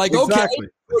this? Like, exactly.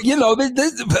 Okay, you know,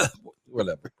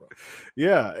 whatever. Bro.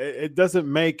 Yeah, it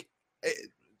doesn't make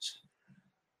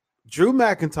Drew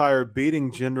McIntyre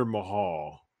beating Jinder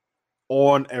Mahal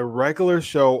on a regular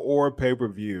show or a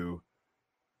pay-per-view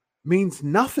means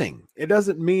nothing. It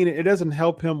doesn't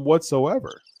help him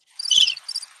whatsoever.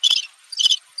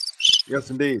 Yes,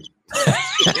 indeed.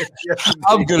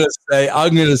 I'm gonna say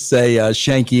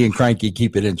Shanky and Cranky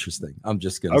keep it interesting. I'm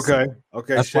just gonna say.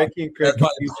 Okay. That's Shanky and Cranky.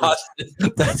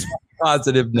 That's my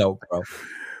positive note, bro.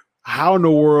 How in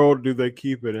the world do they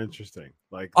keep it interesting?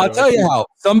 Like, I'll tell you how.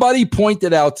 Somebody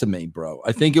pointed out to me, bro.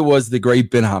 I think it was the great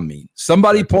Ben Hamid.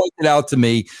 Somebody pointed out to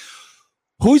me,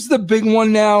 who's the big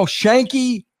one now?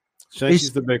 Shanky.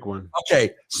 Shanky's the big one.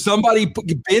 Okay.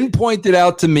 Ben pointed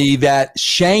out to me that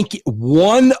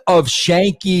one of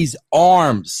Shanky's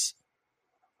arms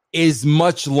is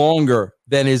much longer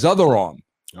than his other arm.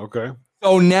 Okay.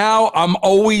 So now I'm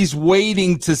always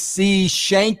waiting to see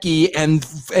Shanky and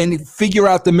figure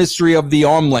out the mystery of the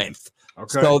arm length.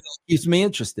 Okay. So that keeps me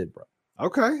interested, bro.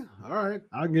 Okay. All right.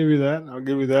 I'll give you that.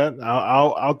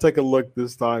 I'll take a look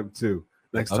this time too.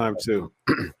 Next time too.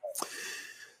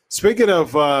 Speaking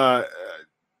of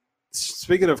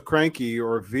Cranky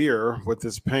or Veer with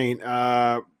this paint,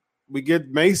 we get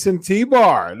Mason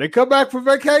T-Bar. They come back for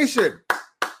vacation.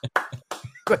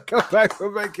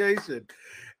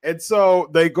 And so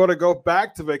they're going to go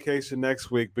back to vacation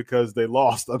next week because they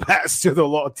lost a match to the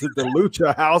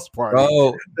Lucha House Party.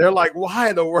 Bro, they're like, why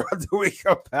in the world do we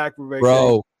come back for vacation?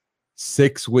 Bro,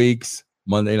 6 weeks,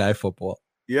 Monday Night Football.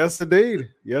 Yes, indeed.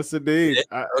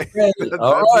 Okay.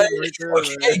 All right.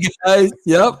 Okay, guys.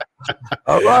 Yep.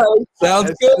 All right.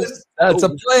 Sounds good. That's a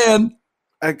plan.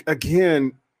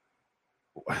 Again,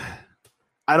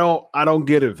 I don't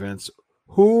get it, Vince.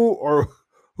 Who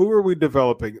are we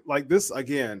developing like this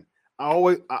again?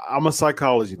 I'm a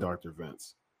psychology doctor,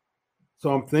 Vince. So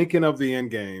I'm thinking of the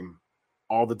end game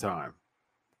all the time.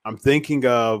 I'm thinking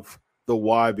of the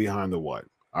why behind the what.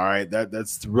 All right.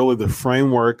 That's really the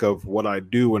framework of what I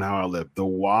do and how I live. The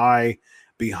why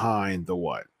behind the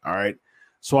what. All right.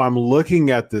 So I'm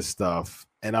looking at this stuff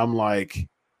and I'm like,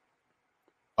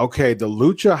 okay, the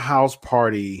Lucha House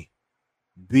Party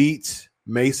beat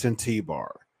Mason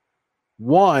T-Bar.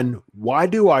 One, why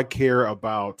do I care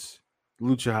about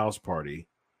Lucha House Party?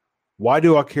 Why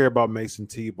do I care about Mason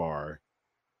T-Bar?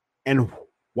 And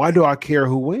why do I care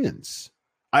who wins?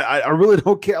 I really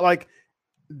don't care. Like,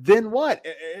 then what?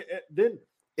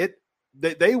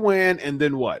 They win, and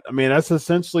then what? I mean, that's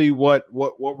essentially what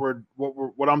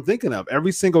I'm thinking of.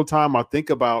 Every single time I think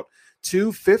about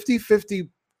two 50-50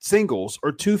 singles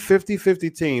or two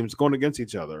 50-50 teams going against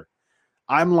each other,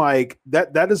 I'm like,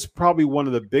 that is probably one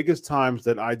of the biggest times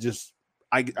that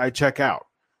I check out,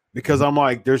 because I'm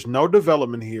like, there's no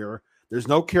development here. There's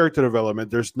no character development.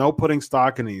 There's no putting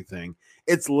stock in anything.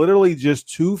 It's literally just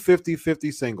two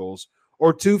 50-50 singles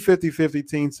or two 50-50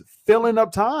 teams filling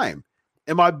up time.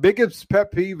 And my biggest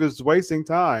pet peeve is wasting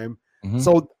time. Mm-hmm.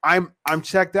 So I'm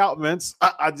checked out, Vince.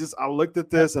 I looked at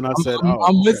this and I said,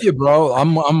 I'm with you, bro.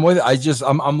 I'm with you.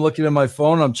 I'm looking at my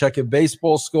phone. I'm checking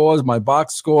baseball scores, my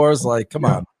box scores. Like, come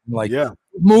on. Like,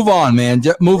 move on, man.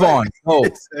 Move on. Oh,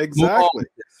 exactly.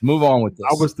 Move on with this.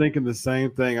 I was thinking the same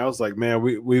thing. I was like, man,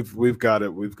 we've got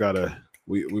it. We've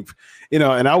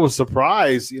and I was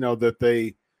surprised,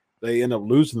 that they end up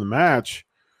losing the match.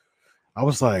 I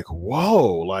was like,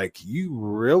 whoa, like you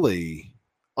really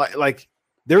like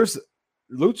there's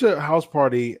Lucha House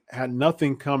Party had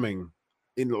nothing coming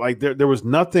in, like there was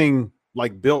nothing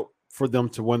like built for them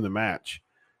to win the match.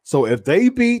 So if they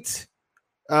beat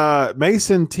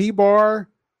Mason T-Bar,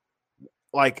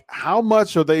 like how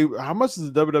much is the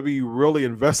WWE really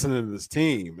investing in this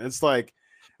team? It's like,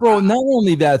 bro, not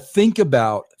only that, think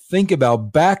about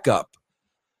backup.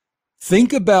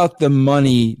 Think about the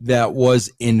money that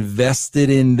was invested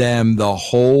in them the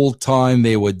whole time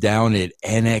they were down at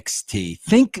NXT.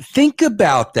 Think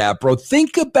about that, bro.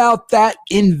 Think about that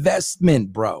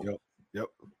investment, bro. Yep.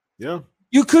 Yeah.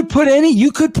 You could put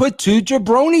two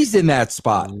jabronis in that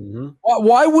spot. Mm-hmm.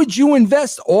 Why would you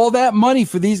invest all that money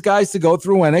for these guys to go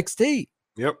through NXT?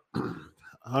 Yep.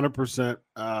 100%.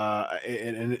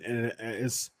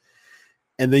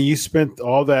 And then you spent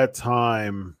all that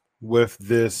time with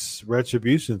this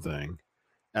retribution thing,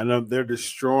 and they're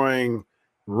destroying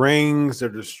rings, they're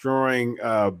destroying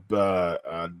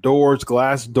doors,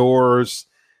 glass doors,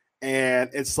 and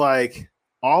it's like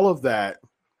all of that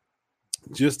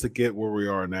just to get where we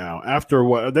are now. After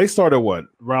what they started,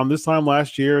 around this time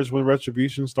last year is when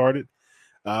retribution started,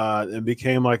 and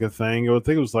became like a thing. I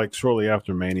think it was like shortly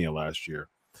after Mania last year,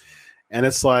 and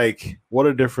it's like, what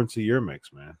a difference a year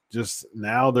makes, man. Just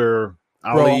now they're.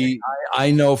 Bro,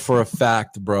 I know for a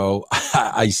fact, bro.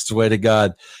 I swear to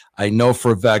God, I know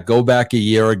for a fact. Go back a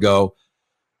year ago,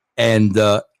 and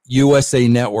USA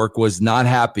Network was not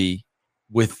happy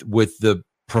with the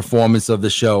performance of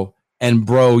the show. And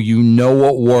bro, you know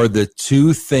what were the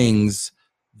two things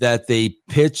that they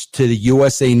pitched to the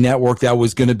USA Network that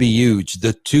was going to be huge.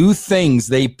 The two things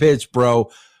they pitched,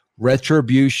 bro,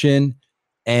 Retribution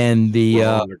and the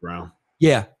Underground.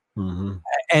 Yeah. Mm-hmm.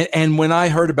 And when I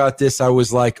heard about this, I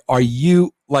was like, that's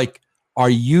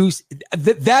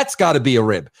got to be a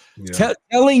rib. Yeah.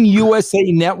 Telling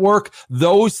USA Network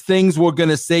those things were going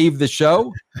to save the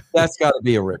show, that's got to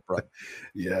be a rib, bro.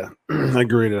 Yeah,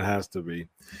 agreed. It has to be.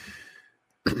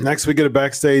 Next, we get a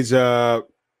backstage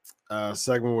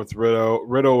segment with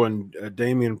Riddle and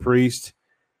Damian Priest.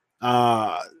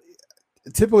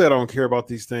 Typically, I don't care about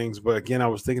these things, but again, I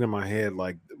was thinking in my head,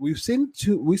 like we've seen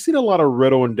a lot of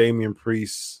Riddle and Damian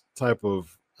Priest type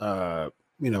of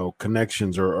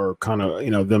connections or kind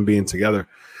of them being together.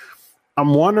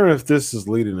 I'm wondering if this is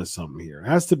leading to something here. It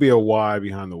has to be a why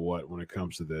behind the what when it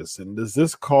comes to this. And does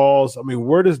this cause? I mean,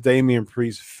 where does Damian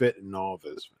Priest fit in all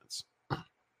this, Vince?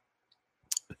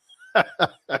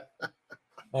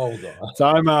 Hold on.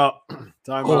 Time out,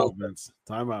 Vince.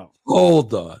 Time out.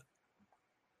 Hold on.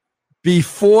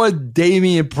 Before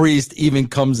Damian Priest even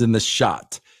comes in the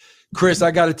shot, Chris,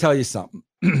 I got to tell you something.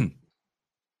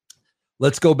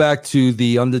 Let's go back to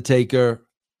the Undertaker,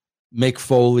 Mick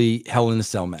Foley, Hell in a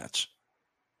Cell match.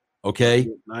 Okay?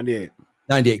 98.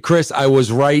 Chris, I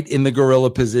was right in the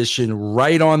gorilla position,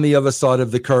 right on the other side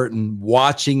of the curtain,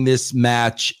 watching this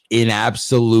match in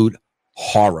absolute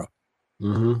horror.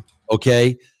 Mm-hmm.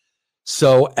 Okay?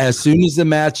 So as soon as the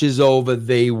match is over,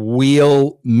 they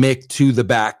wheel Mick to the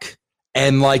back.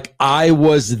 And like I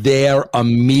was there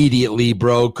immediately,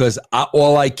 bro, because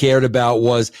all I cared about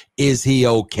was, is he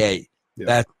okay? Yeah.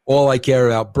 That's all I care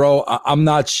about, bro. I'm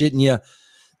not shitting you.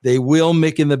 They wheel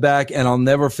Mick in the back, and I'll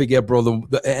never forget, bro.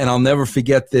 And I'll never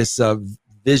forget this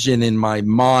vision in my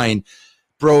mind,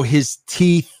 bro. His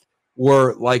teeth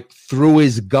were like through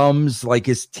his gums, like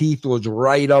his teeth was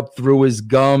right up through his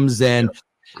gums, and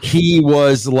he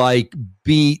was like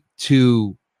beat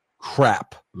to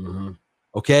crap. Mm-hmm.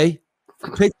 Okay,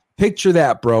 picture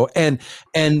that, bro. And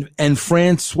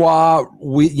Francois,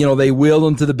 they wheeled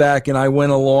him to the back, and I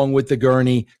went along with the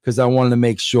gurney because I wanted to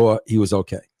make sure he was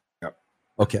okay. Yep.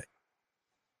 Okay.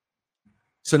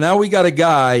 So now we got a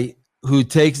guy who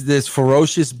takes this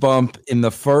ferocious bump in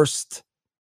the first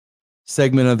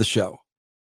segment of the show,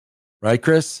 right,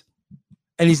 Chris?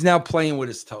 And he's now playing with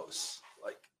his toes.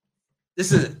 Like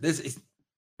this is.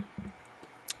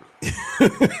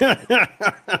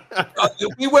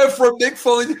 We went from Mick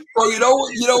Foley, bro. You know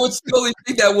what's the only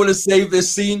thing that would have saved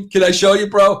this scene? Can I show you,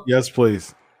 bro? Yes,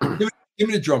 please. Give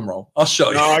me the drum roll. I'll show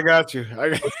you. No, I got you.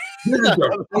 I'm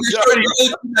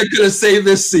gonna save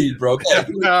this scene, bro. Okay. All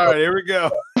right, here we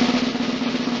go.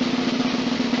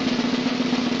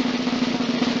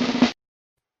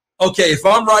 Okay, if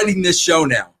I'm writing this show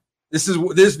now, this is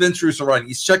Vince Russo writing.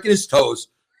 He's checking his toes.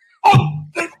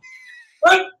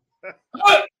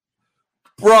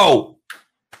 Bro,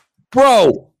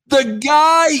 the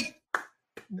guy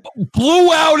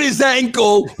blew out his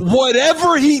ankle,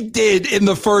 whatever he did in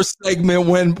the first segment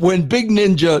when Big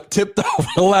Ninja tipped over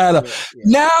the ladder. Yeah.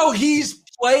 Now he's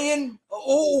playing.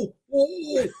 Like,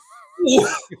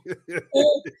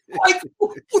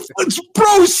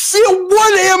 bro,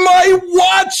 what am I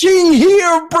watching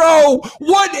here, bro?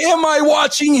 What am I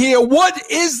watching here? What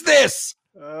is this?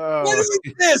 What is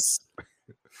this?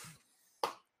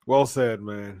 Well said,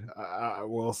 man.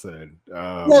 Well said.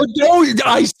 Well,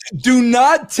 do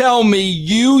not tell me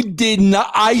you did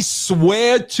not. I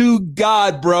swear to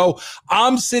God, bro.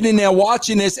 I'm sitting there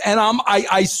watching this, and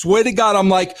I swear to God, I'm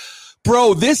like,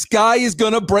 bro, this guy is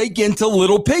gonna break into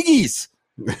Little Piggies.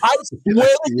 I swear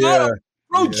to God,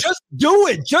 bro, just do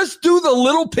it. Just do the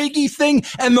Little Piggy thing,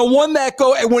 and the one that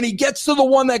and when he gets to the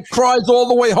one that cries all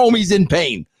the way home, he's in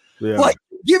pain. Yeah. Like,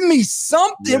 give me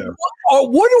something. Yeah.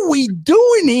 What are we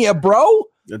doing here, bro?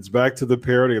 It's back to the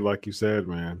parody, like you said,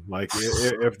 man. Like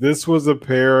if this was a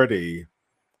parody,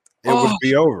 it would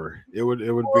be over. It would be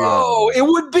over. It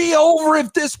would be over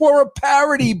if this were a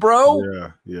parody,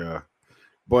 bro. Yeah.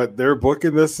 But they're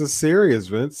booking this as serious,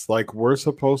 Vince. Like, we're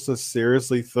supposed to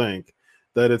seriously think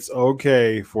that it's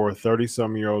okay for a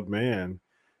 30-some-year-old man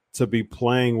to be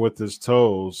playing with his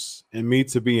toes and me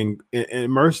to be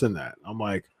immersed in that. I'm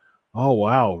like, oh,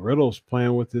 wow, Riddle's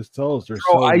playing with his toes. They're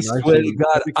so I swear to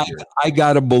God, I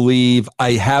got to believe,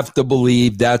 I have to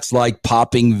believe that's like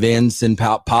popping Vince and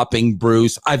popping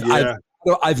Bruce. I've got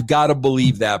to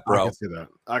believe that, bro.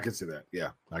 I can see that. Yeah,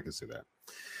 I can see that.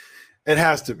 It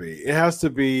has to be. It has to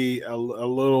be a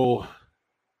little.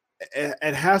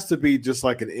 It has to be just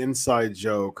like an inside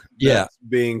joke. That's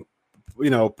being,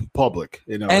 public.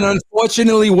 And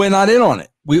unfortunately, we're not in on it.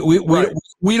 We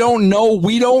don't know.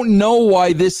 We don't know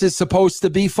why this is supposed to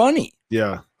be funny.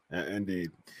 Yeah, indeed.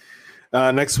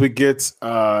 Next we get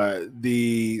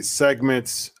the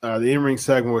segments, the in-ring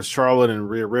segment with Charlotte and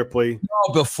Rhea Ripley.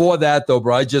 No, before that, though,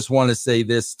 bro, I just want to say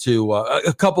this too.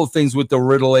 A couple of things with the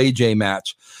Riddle AJ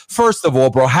match. First of all,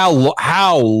 bro,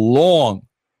 how long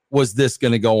was this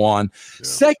going to go on? Yeah.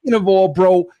 Second of all,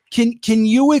 bro, can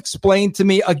you explain to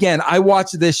me again? I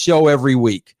watch this show every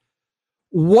week.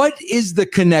 What is the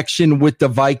connection with the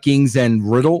Vikings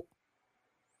and Riddle?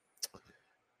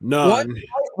 None.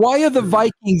 Why are the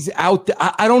Vikings out there?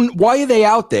 I don't. Why are they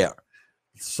out there?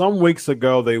 Some weeks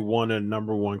ago, they won a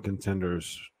number one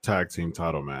contenders tag team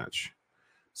title match.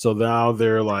 So now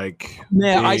they're like,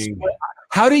 man,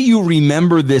 how do you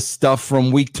remember this stuff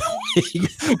from week to week,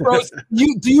 bro? Do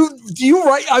you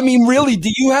write? I mean, really?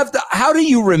 Do you have to? How do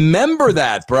you remember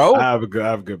that, bro? I have a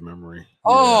good memory.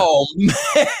 Oh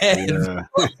man.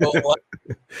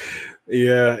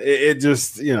 Yeah, it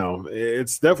just,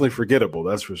 it's definitely forgettable.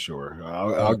 That's for sure.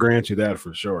 I'll grant you that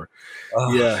for sure.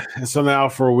 Yeah. And so now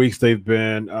for weeks they've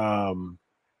been,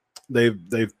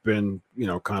 they've been,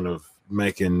 kind of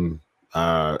making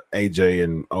AJ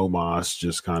and Omos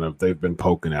just kind of, they've been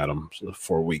poking at them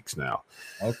for weeks now.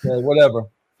 Okay, whatever.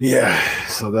 Yeah.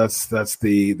 So that's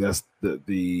the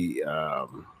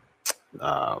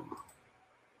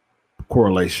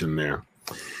correlation there.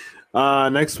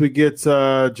 Next we get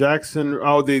Jackson.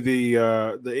 Oh, the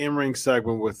in-ring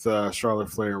segment with Charlotte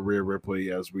Flair and Rhea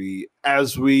Ripley. As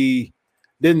we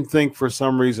didn't think for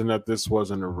some reason that this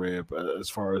wasn't a rib, as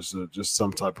far as just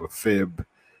some type of fib.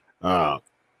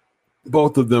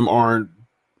 Both of them aren't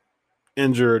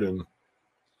injured, and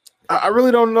I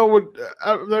really don't know what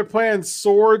they're playing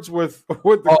swords with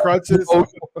the crutches.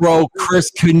 Bro,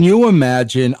 Chris, can you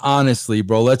imagine? Honestly,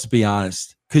 bro, let's be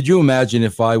honest. Could you imagine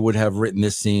if I would have written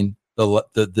this scene? The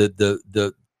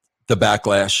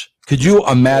backlash. Could you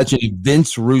imagine if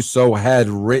Vince Russo had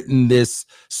written this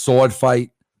sword fight?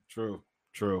 True.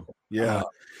 Yeah.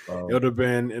 It would have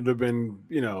been,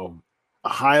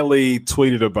 highly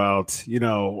tweeted about,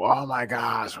 oh my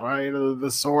gosh, right?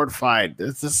 The sword fight.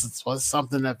 This was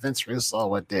something that Vince Russo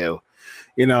would do.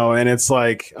 And it's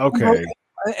like, okay.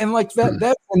 And like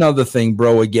that's another thing,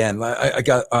 bro. Again,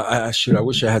 I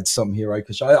wish I had something here, right?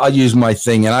 Because I use my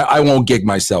thing and I won't gig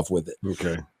myself with it.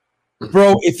 Okay,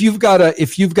 bro. If you've got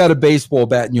a baseball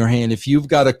bat in your hand, if you've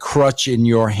got a crutch in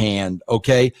your hand,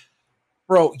 okay,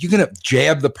 bro, you're gonna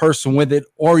jab the person with it,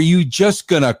 or are you just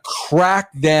gonna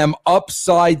crack them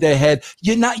upside the head?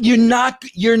 You're not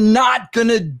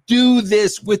gonna do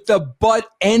this with the butt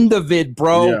end of it,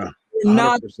 bro. Yeah. You're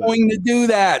not 100%. Going to do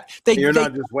that. You're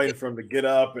not just waiting for him to get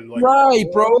up and like, right,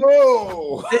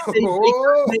 bro.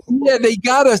 They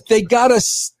gotta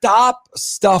stop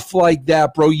stuff like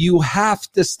that, bro. You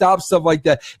have to stop stuff like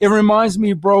that. It reminds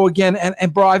me, bro, again,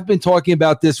 and bro, I've been talking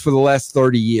about this for the last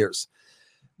 30 years.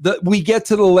 We get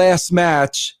to the last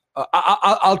match.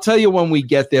 I'll tell you when we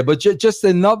get there, but just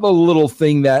another little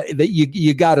thing that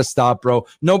you got to stop, bro.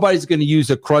 Nobody's going to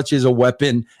use a crutch as a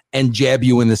weapon and jab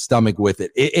you in the stomach with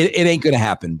it. It ain't going to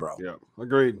happen, bro. Yeah,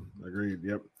 agreed.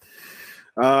 Yep.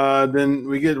 Then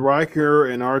we get Riker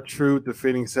and R-Truth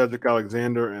defeating Cedric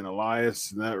Alexander and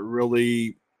Elias. And that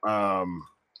really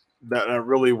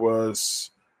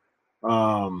was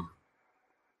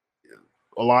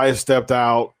Elias stepped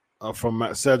out from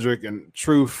Cedric, and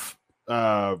Truth.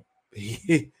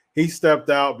 He stepped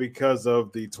out because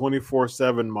of the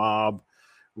 24/7 mob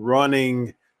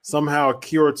running. Somehow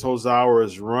Akira Tozawa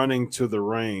is running to the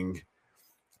ring,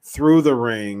 through the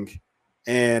ring,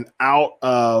 and out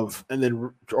of, and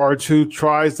then R2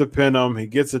 tries to pin him. He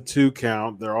gets a 2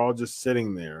 count. They're all just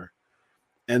sitting there.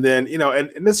 And then,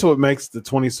 and this is what makes the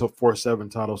 24/7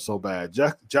 title so bad.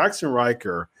 Jackson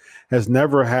Riker has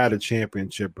never had a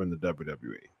championship in the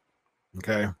WWE.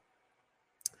 Okay.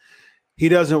 He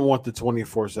doesn't want the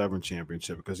 24/7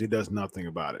 championship because he does nothing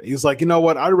about it. He's like, you know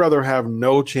what? I'd rather have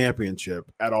no championship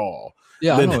at all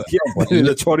than the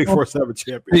 24/7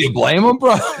 championship. Do you blame him,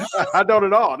 bro? I don't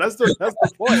at all. That's the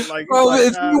point. Like, bro, like,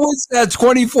 if he wants that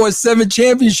 24/7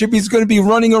 championship, he's going to be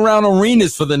running around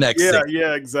arenas for the next.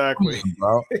 Yeah, exactly,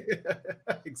 bro.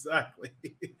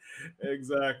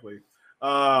 exactly.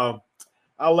 I'll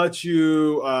let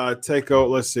you take out.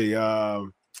 Let's see.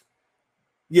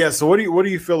 Yeah, so what do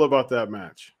you feel about that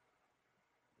match?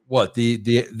 What,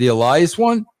 the Elias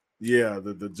one? Yeah,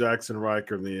 the Jackson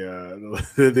Riker and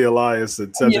the Elias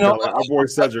and Cedric, our boy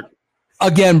Cedric.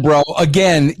 Again, bro.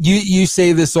 Again, you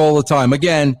say this all the time.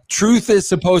 Again, Truth is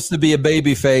supposed to be a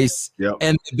babyface,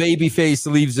 and the babyface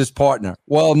leaves his partner.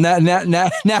 Well,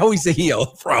 now he's a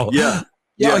heel, bro. Yeah.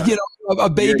 A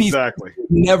baby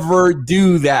never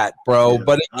do that, bro. Yeah,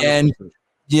 but again. 100%.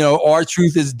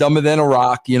 R-Truth is dumber than a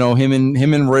rock. Him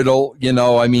and Riddle.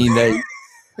 I mean, they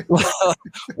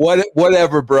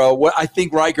whatever, bro. I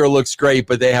think Riker looks great,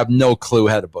 but they have no clue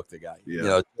how to book the guy.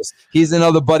 Yeah. He's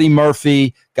another Buddy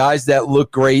Murphy, guys that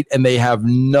look great, and they have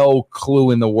no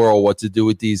clue in the world what to do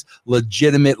with these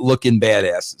legitimate looking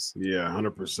badasses. Yeah,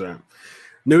 100%.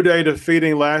 New Day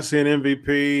defeating Lashley and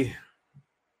MVP.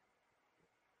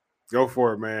 Go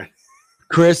for it, man.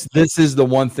 Chris, this is the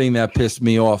one thing that pissed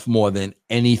me off more than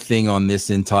anything on this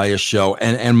entire show.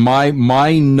 And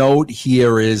my note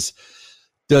here is,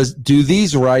 does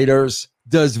Vince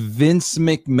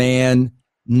McMahon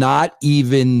not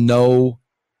even know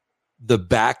the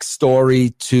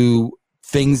backstory to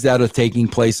things that are taking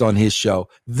place on his show?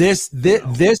 This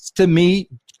to me,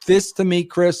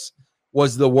 Chris,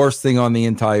 was the worst thing on the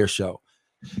entire show.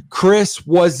 Chris,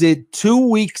 was it 2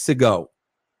 weeks ago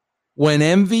when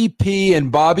MVP and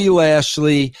Bobby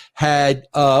Lashley had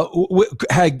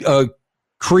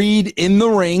Creed in the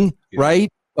ring, right?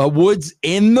 Woods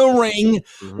in the ring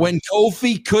when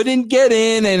Kofi couldn't get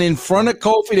in, and in front of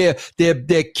Kofi,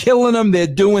 they're killing him. They're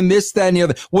doing this, that, and the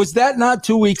other. Was that not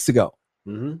 2 weeks ago?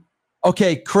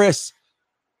 Okay, Chris,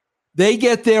 they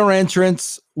get their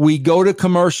entrance. We go to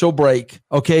commercial break.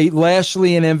 Okay,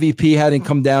 Lashley and MVP hadn't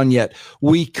come down yet.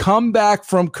 We come back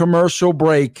from commercial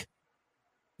break.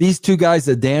 These two guys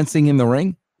are dancing in the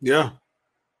ring. Yeah.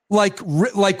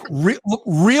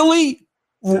 Really?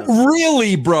 Yeah.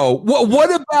 Really, bro?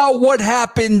 What about what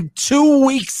happened 2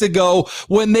 weeks ago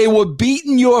when they were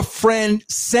beating your friend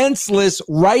senseless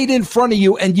right in front of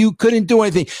you and you couldn't do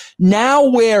anything? Now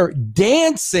we're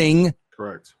dancing.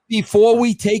 Correct. Before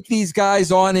we take these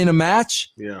guys on in a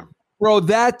match? Yeah. Bro,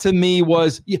 that to me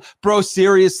was, bro,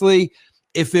 seriously,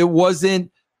 if it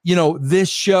wasn't, this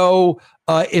show,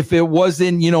 if it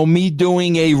wasn't, me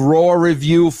doing a Raw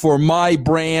review for my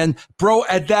brand, bro,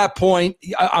 at that point,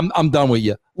 I'm done with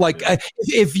you. Like,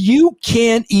 if you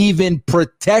can't even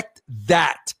protect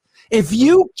that, if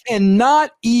you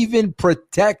cannot even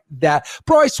protect that,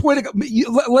 bro, I swear to God,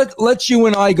 let you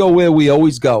and I go where we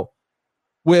always go.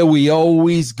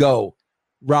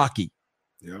 Rocky.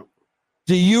 Yep.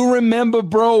 Do you remember,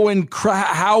 bro,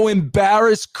 how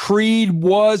embarrassed Creed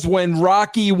was when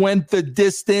Rocky went the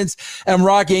distance and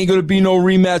Rocky ain't going to be no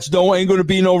rematch, ain't going to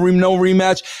be no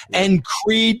rematch. And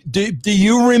Creed, do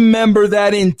you remember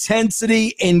that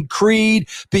intensity in Creed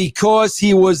because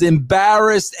he was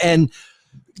embarrassed? And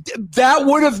that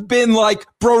would have been like,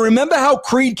 bro, remember how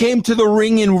Creed came to the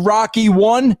ring in Rocky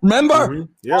 1? Remember?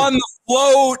 Yeah. On the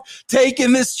float,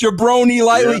 taking this jabroni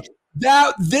lightly. Yeah.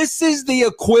 This is the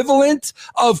equivalent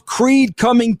of Creed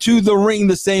coming to the ring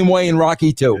the same way in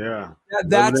Rocky 2. Yeah.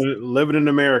 That's living in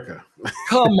America.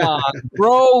 Come on,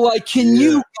 bro. Like, can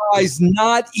you guys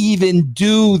not even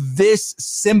do this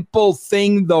simple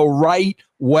thing the right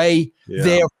way? Yeah.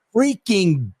 They're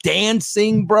freaking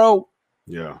dancing, bro.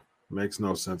 Yeah. Makes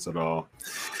no sense at all.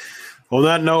 On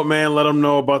that note, man, let them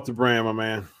know about the brand, my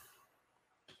man.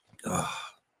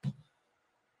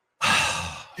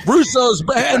 Russo's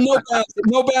brand,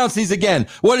 no bouncies again.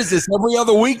 What is this? Every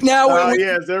other week now?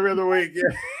 Yes, every other week. Yeah.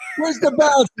 Where's the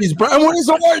bouncies, bro? And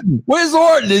where's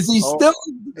Orton? Is he still?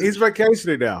 He's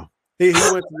vacationing now. He went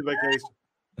to the vacation.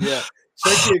 Yeah.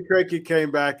 Shaky and Cranky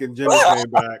came back, and Jimmy came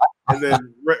back, and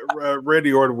then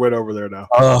Randy Orton went over there now.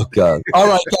 Oh, God. All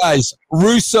right, guys.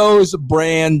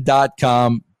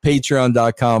 Russo'sBrand.com,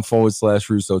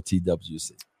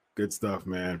 Patreon.com/RussoTWC. Good stuff,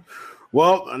 man.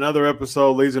 Well, another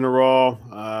episode, Legion of Raw,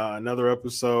 another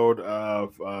episode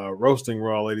of Roasting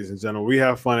Raw, ladies and gentlemen. We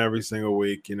have fun every single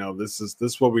week. This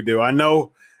is what we do. I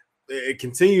know it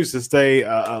continues to stay,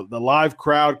 the live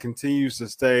crowd continues to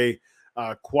stay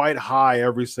quite high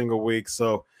every single week.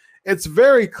 So it's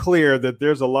very clear that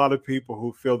there's a lot of people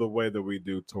who feel the way that we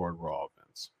do toward Raw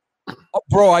events.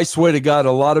 Bro, I swear to God,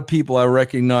 a lot of people I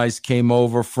recognize came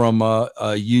over from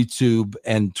YouTube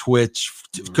and Twitch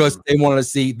because they want to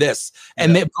see this.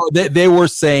 And they were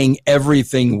saying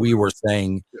everything we were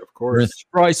saying. Yeah, of course.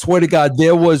 Bro, I swear to God,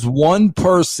 there was one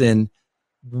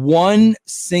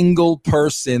single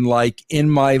person, like in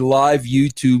my live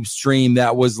YouTube stream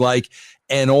that was like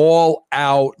an all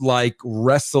out like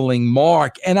wrestling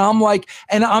mark. And I'm like,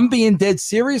 and I'm being dead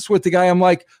serious with the guy. I'm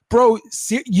like, bro,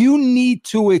 you need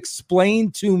to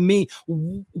explain to me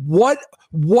what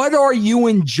are you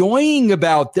enjoying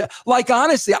about that? Like,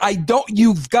 honestly,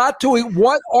 you've got to,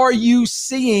 what are you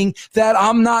seeing that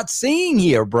I'm not seeing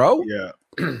here, bro? Yeah.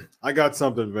 I got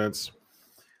something, Vince.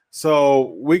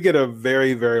 So we get a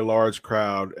very, very large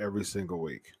crowd every single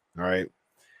week. All right.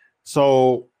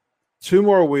 So 2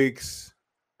 more weeks,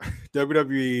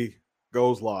 WWE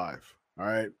goes live. All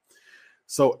right.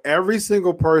 So every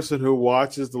single person who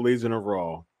watches the Legion of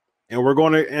Raw, and we're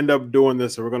going to end up doing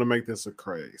this, and we're going to make this a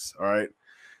craze. All right.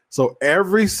 So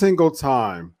every single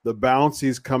time the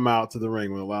bouncies come out to the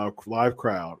ring with a live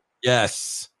crowd,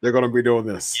 yes, they're going to be doing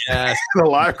this. Yes, the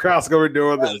live crowd's going to be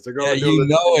doing this. They're going to do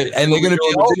it, and they're going to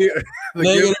be over.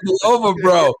 They're going to be over,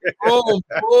 bro. Boom,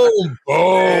 boom,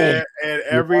 boom. And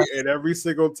every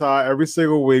single time, every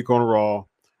single week on Raw,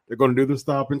 they're going to do the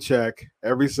stop and check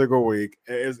every single week.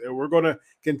 And we're going to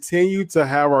continue to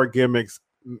have our gimmicks,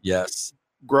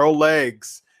 grow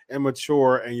legs and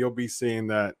mature, and you'll be seeing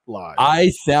that live. I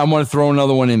want to throw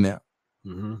another one in there.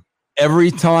 Mm-hmm.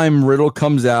 Every time Riddle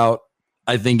comes out,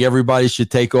 I think everybody should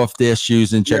take off their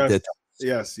shoes and check their toes.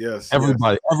 Yes.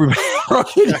 Everybody.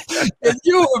 Can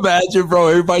you imagine, bro?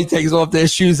 Everybody takes off their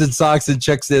shoes and socks and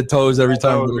checks their toes every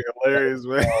time. That would be hilarious,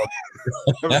 man.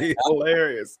 That'd be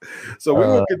hilarious. So we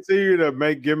will continue to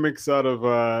make gimmicks out of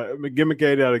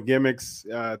gimmickade out of gimmicks,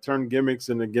 turn gimmicks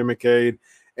into gimmickade.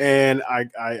 And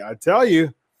I tell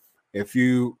you, if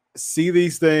you see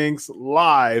these things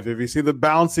live, if you see the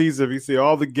bouncies, if you see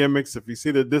all the gimmicks, if you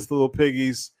see this little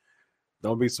piggies,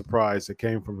 don't be surprised it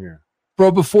came from here.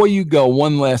 Bro, before you go,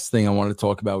 one last thing I want to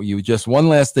talk about with you. Just one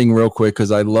last thing real quick,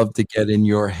 because I'd love to get in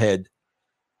your head.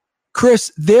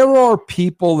 Chris, there are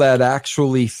people that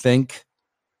actually think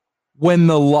when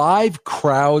the live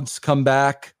crowds come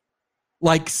back,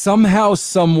 like somehow,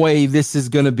 some way, this is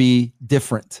going to be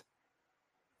different.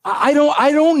 I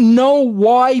don't know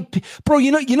why, bro.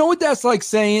 You know what that's like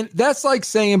saying? That's like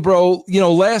saying, bro,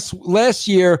 last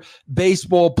year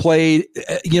baseball played,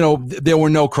 there were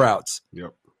no crowds.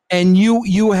 Yep. And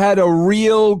you had a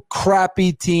real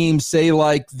crappy team, say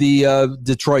like the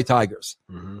Detroit Tigers.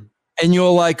 Mm-hmm. And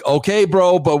you're like, okay,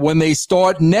 bro, but when they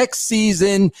start next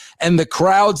season and the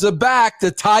crowds are back, the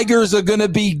Tigers are going to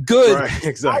be good. Right,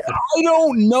 exactly. I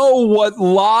don't know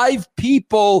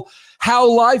how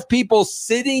live people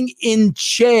sitting in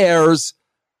chairs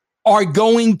are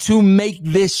going to make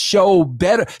this show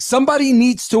better. Somebody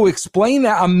needs to explain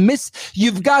that.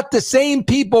 You've got the same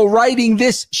people writing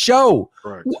this show.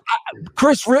 Right.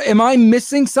 Chris, am I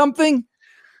missing something?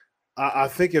 I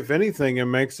think if anything, it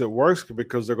makes it worse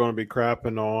because they're going to be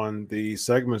crapping on the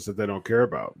segments that they don't care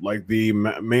about, like the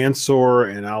Mansoor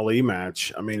and Ali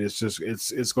match. I mean, it's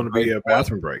going to be a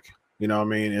bathroom break. You know what I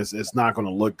mean? It's not going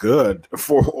to look good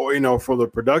for the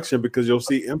production because you'll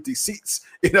see empty seats,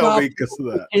 because of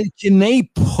that. Can they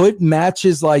put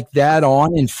matches like that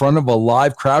on in front of a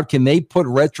live crowd? Can they put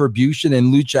Retribution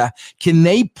and Lucha? Can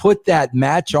they put that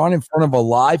match on in front of a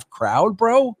live crowd,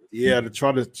 bro? Yeah, to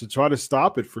try to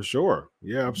stop it for sure.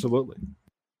 Yeah, absolutely.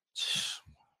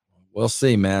 We'll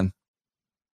see, man.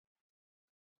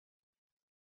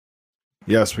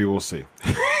 Yes, we will see.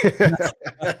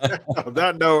 On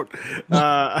that note,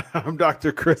 I'm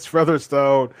Dr. Chris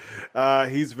Featherstone.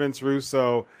 He's Vince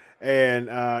Russo, and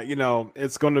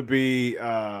it's going to be.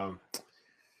 I'm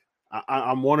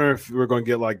wondering if we're going to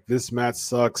get like this match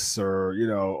sucks, or you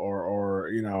know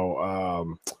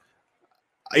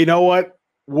what?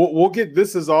 We'll get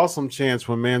this is awesome chance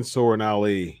when Mansoor and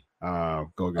Ali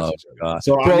go against each other.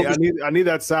 So I need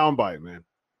that soundbite, man.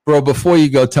 Bro, before you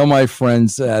go, tell my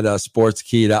friends at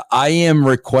Sportskeeda, I am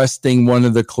requesting one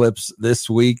of the clips this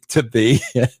week to be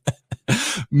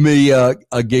me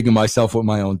gigging myself with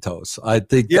my own toes. I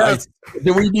think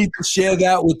we need to share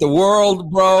that with the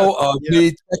world, bro.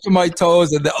 Me checking my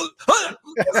toes and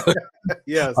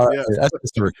yes, right, yes. That's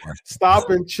just a request. Stop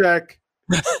and check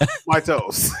my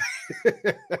toes. That's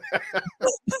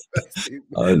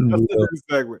the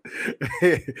segment.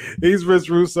 He's Vince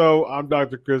Russo. I'm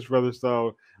Dr. Chris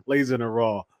Featherstone. Lazy and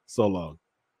Raw. So long.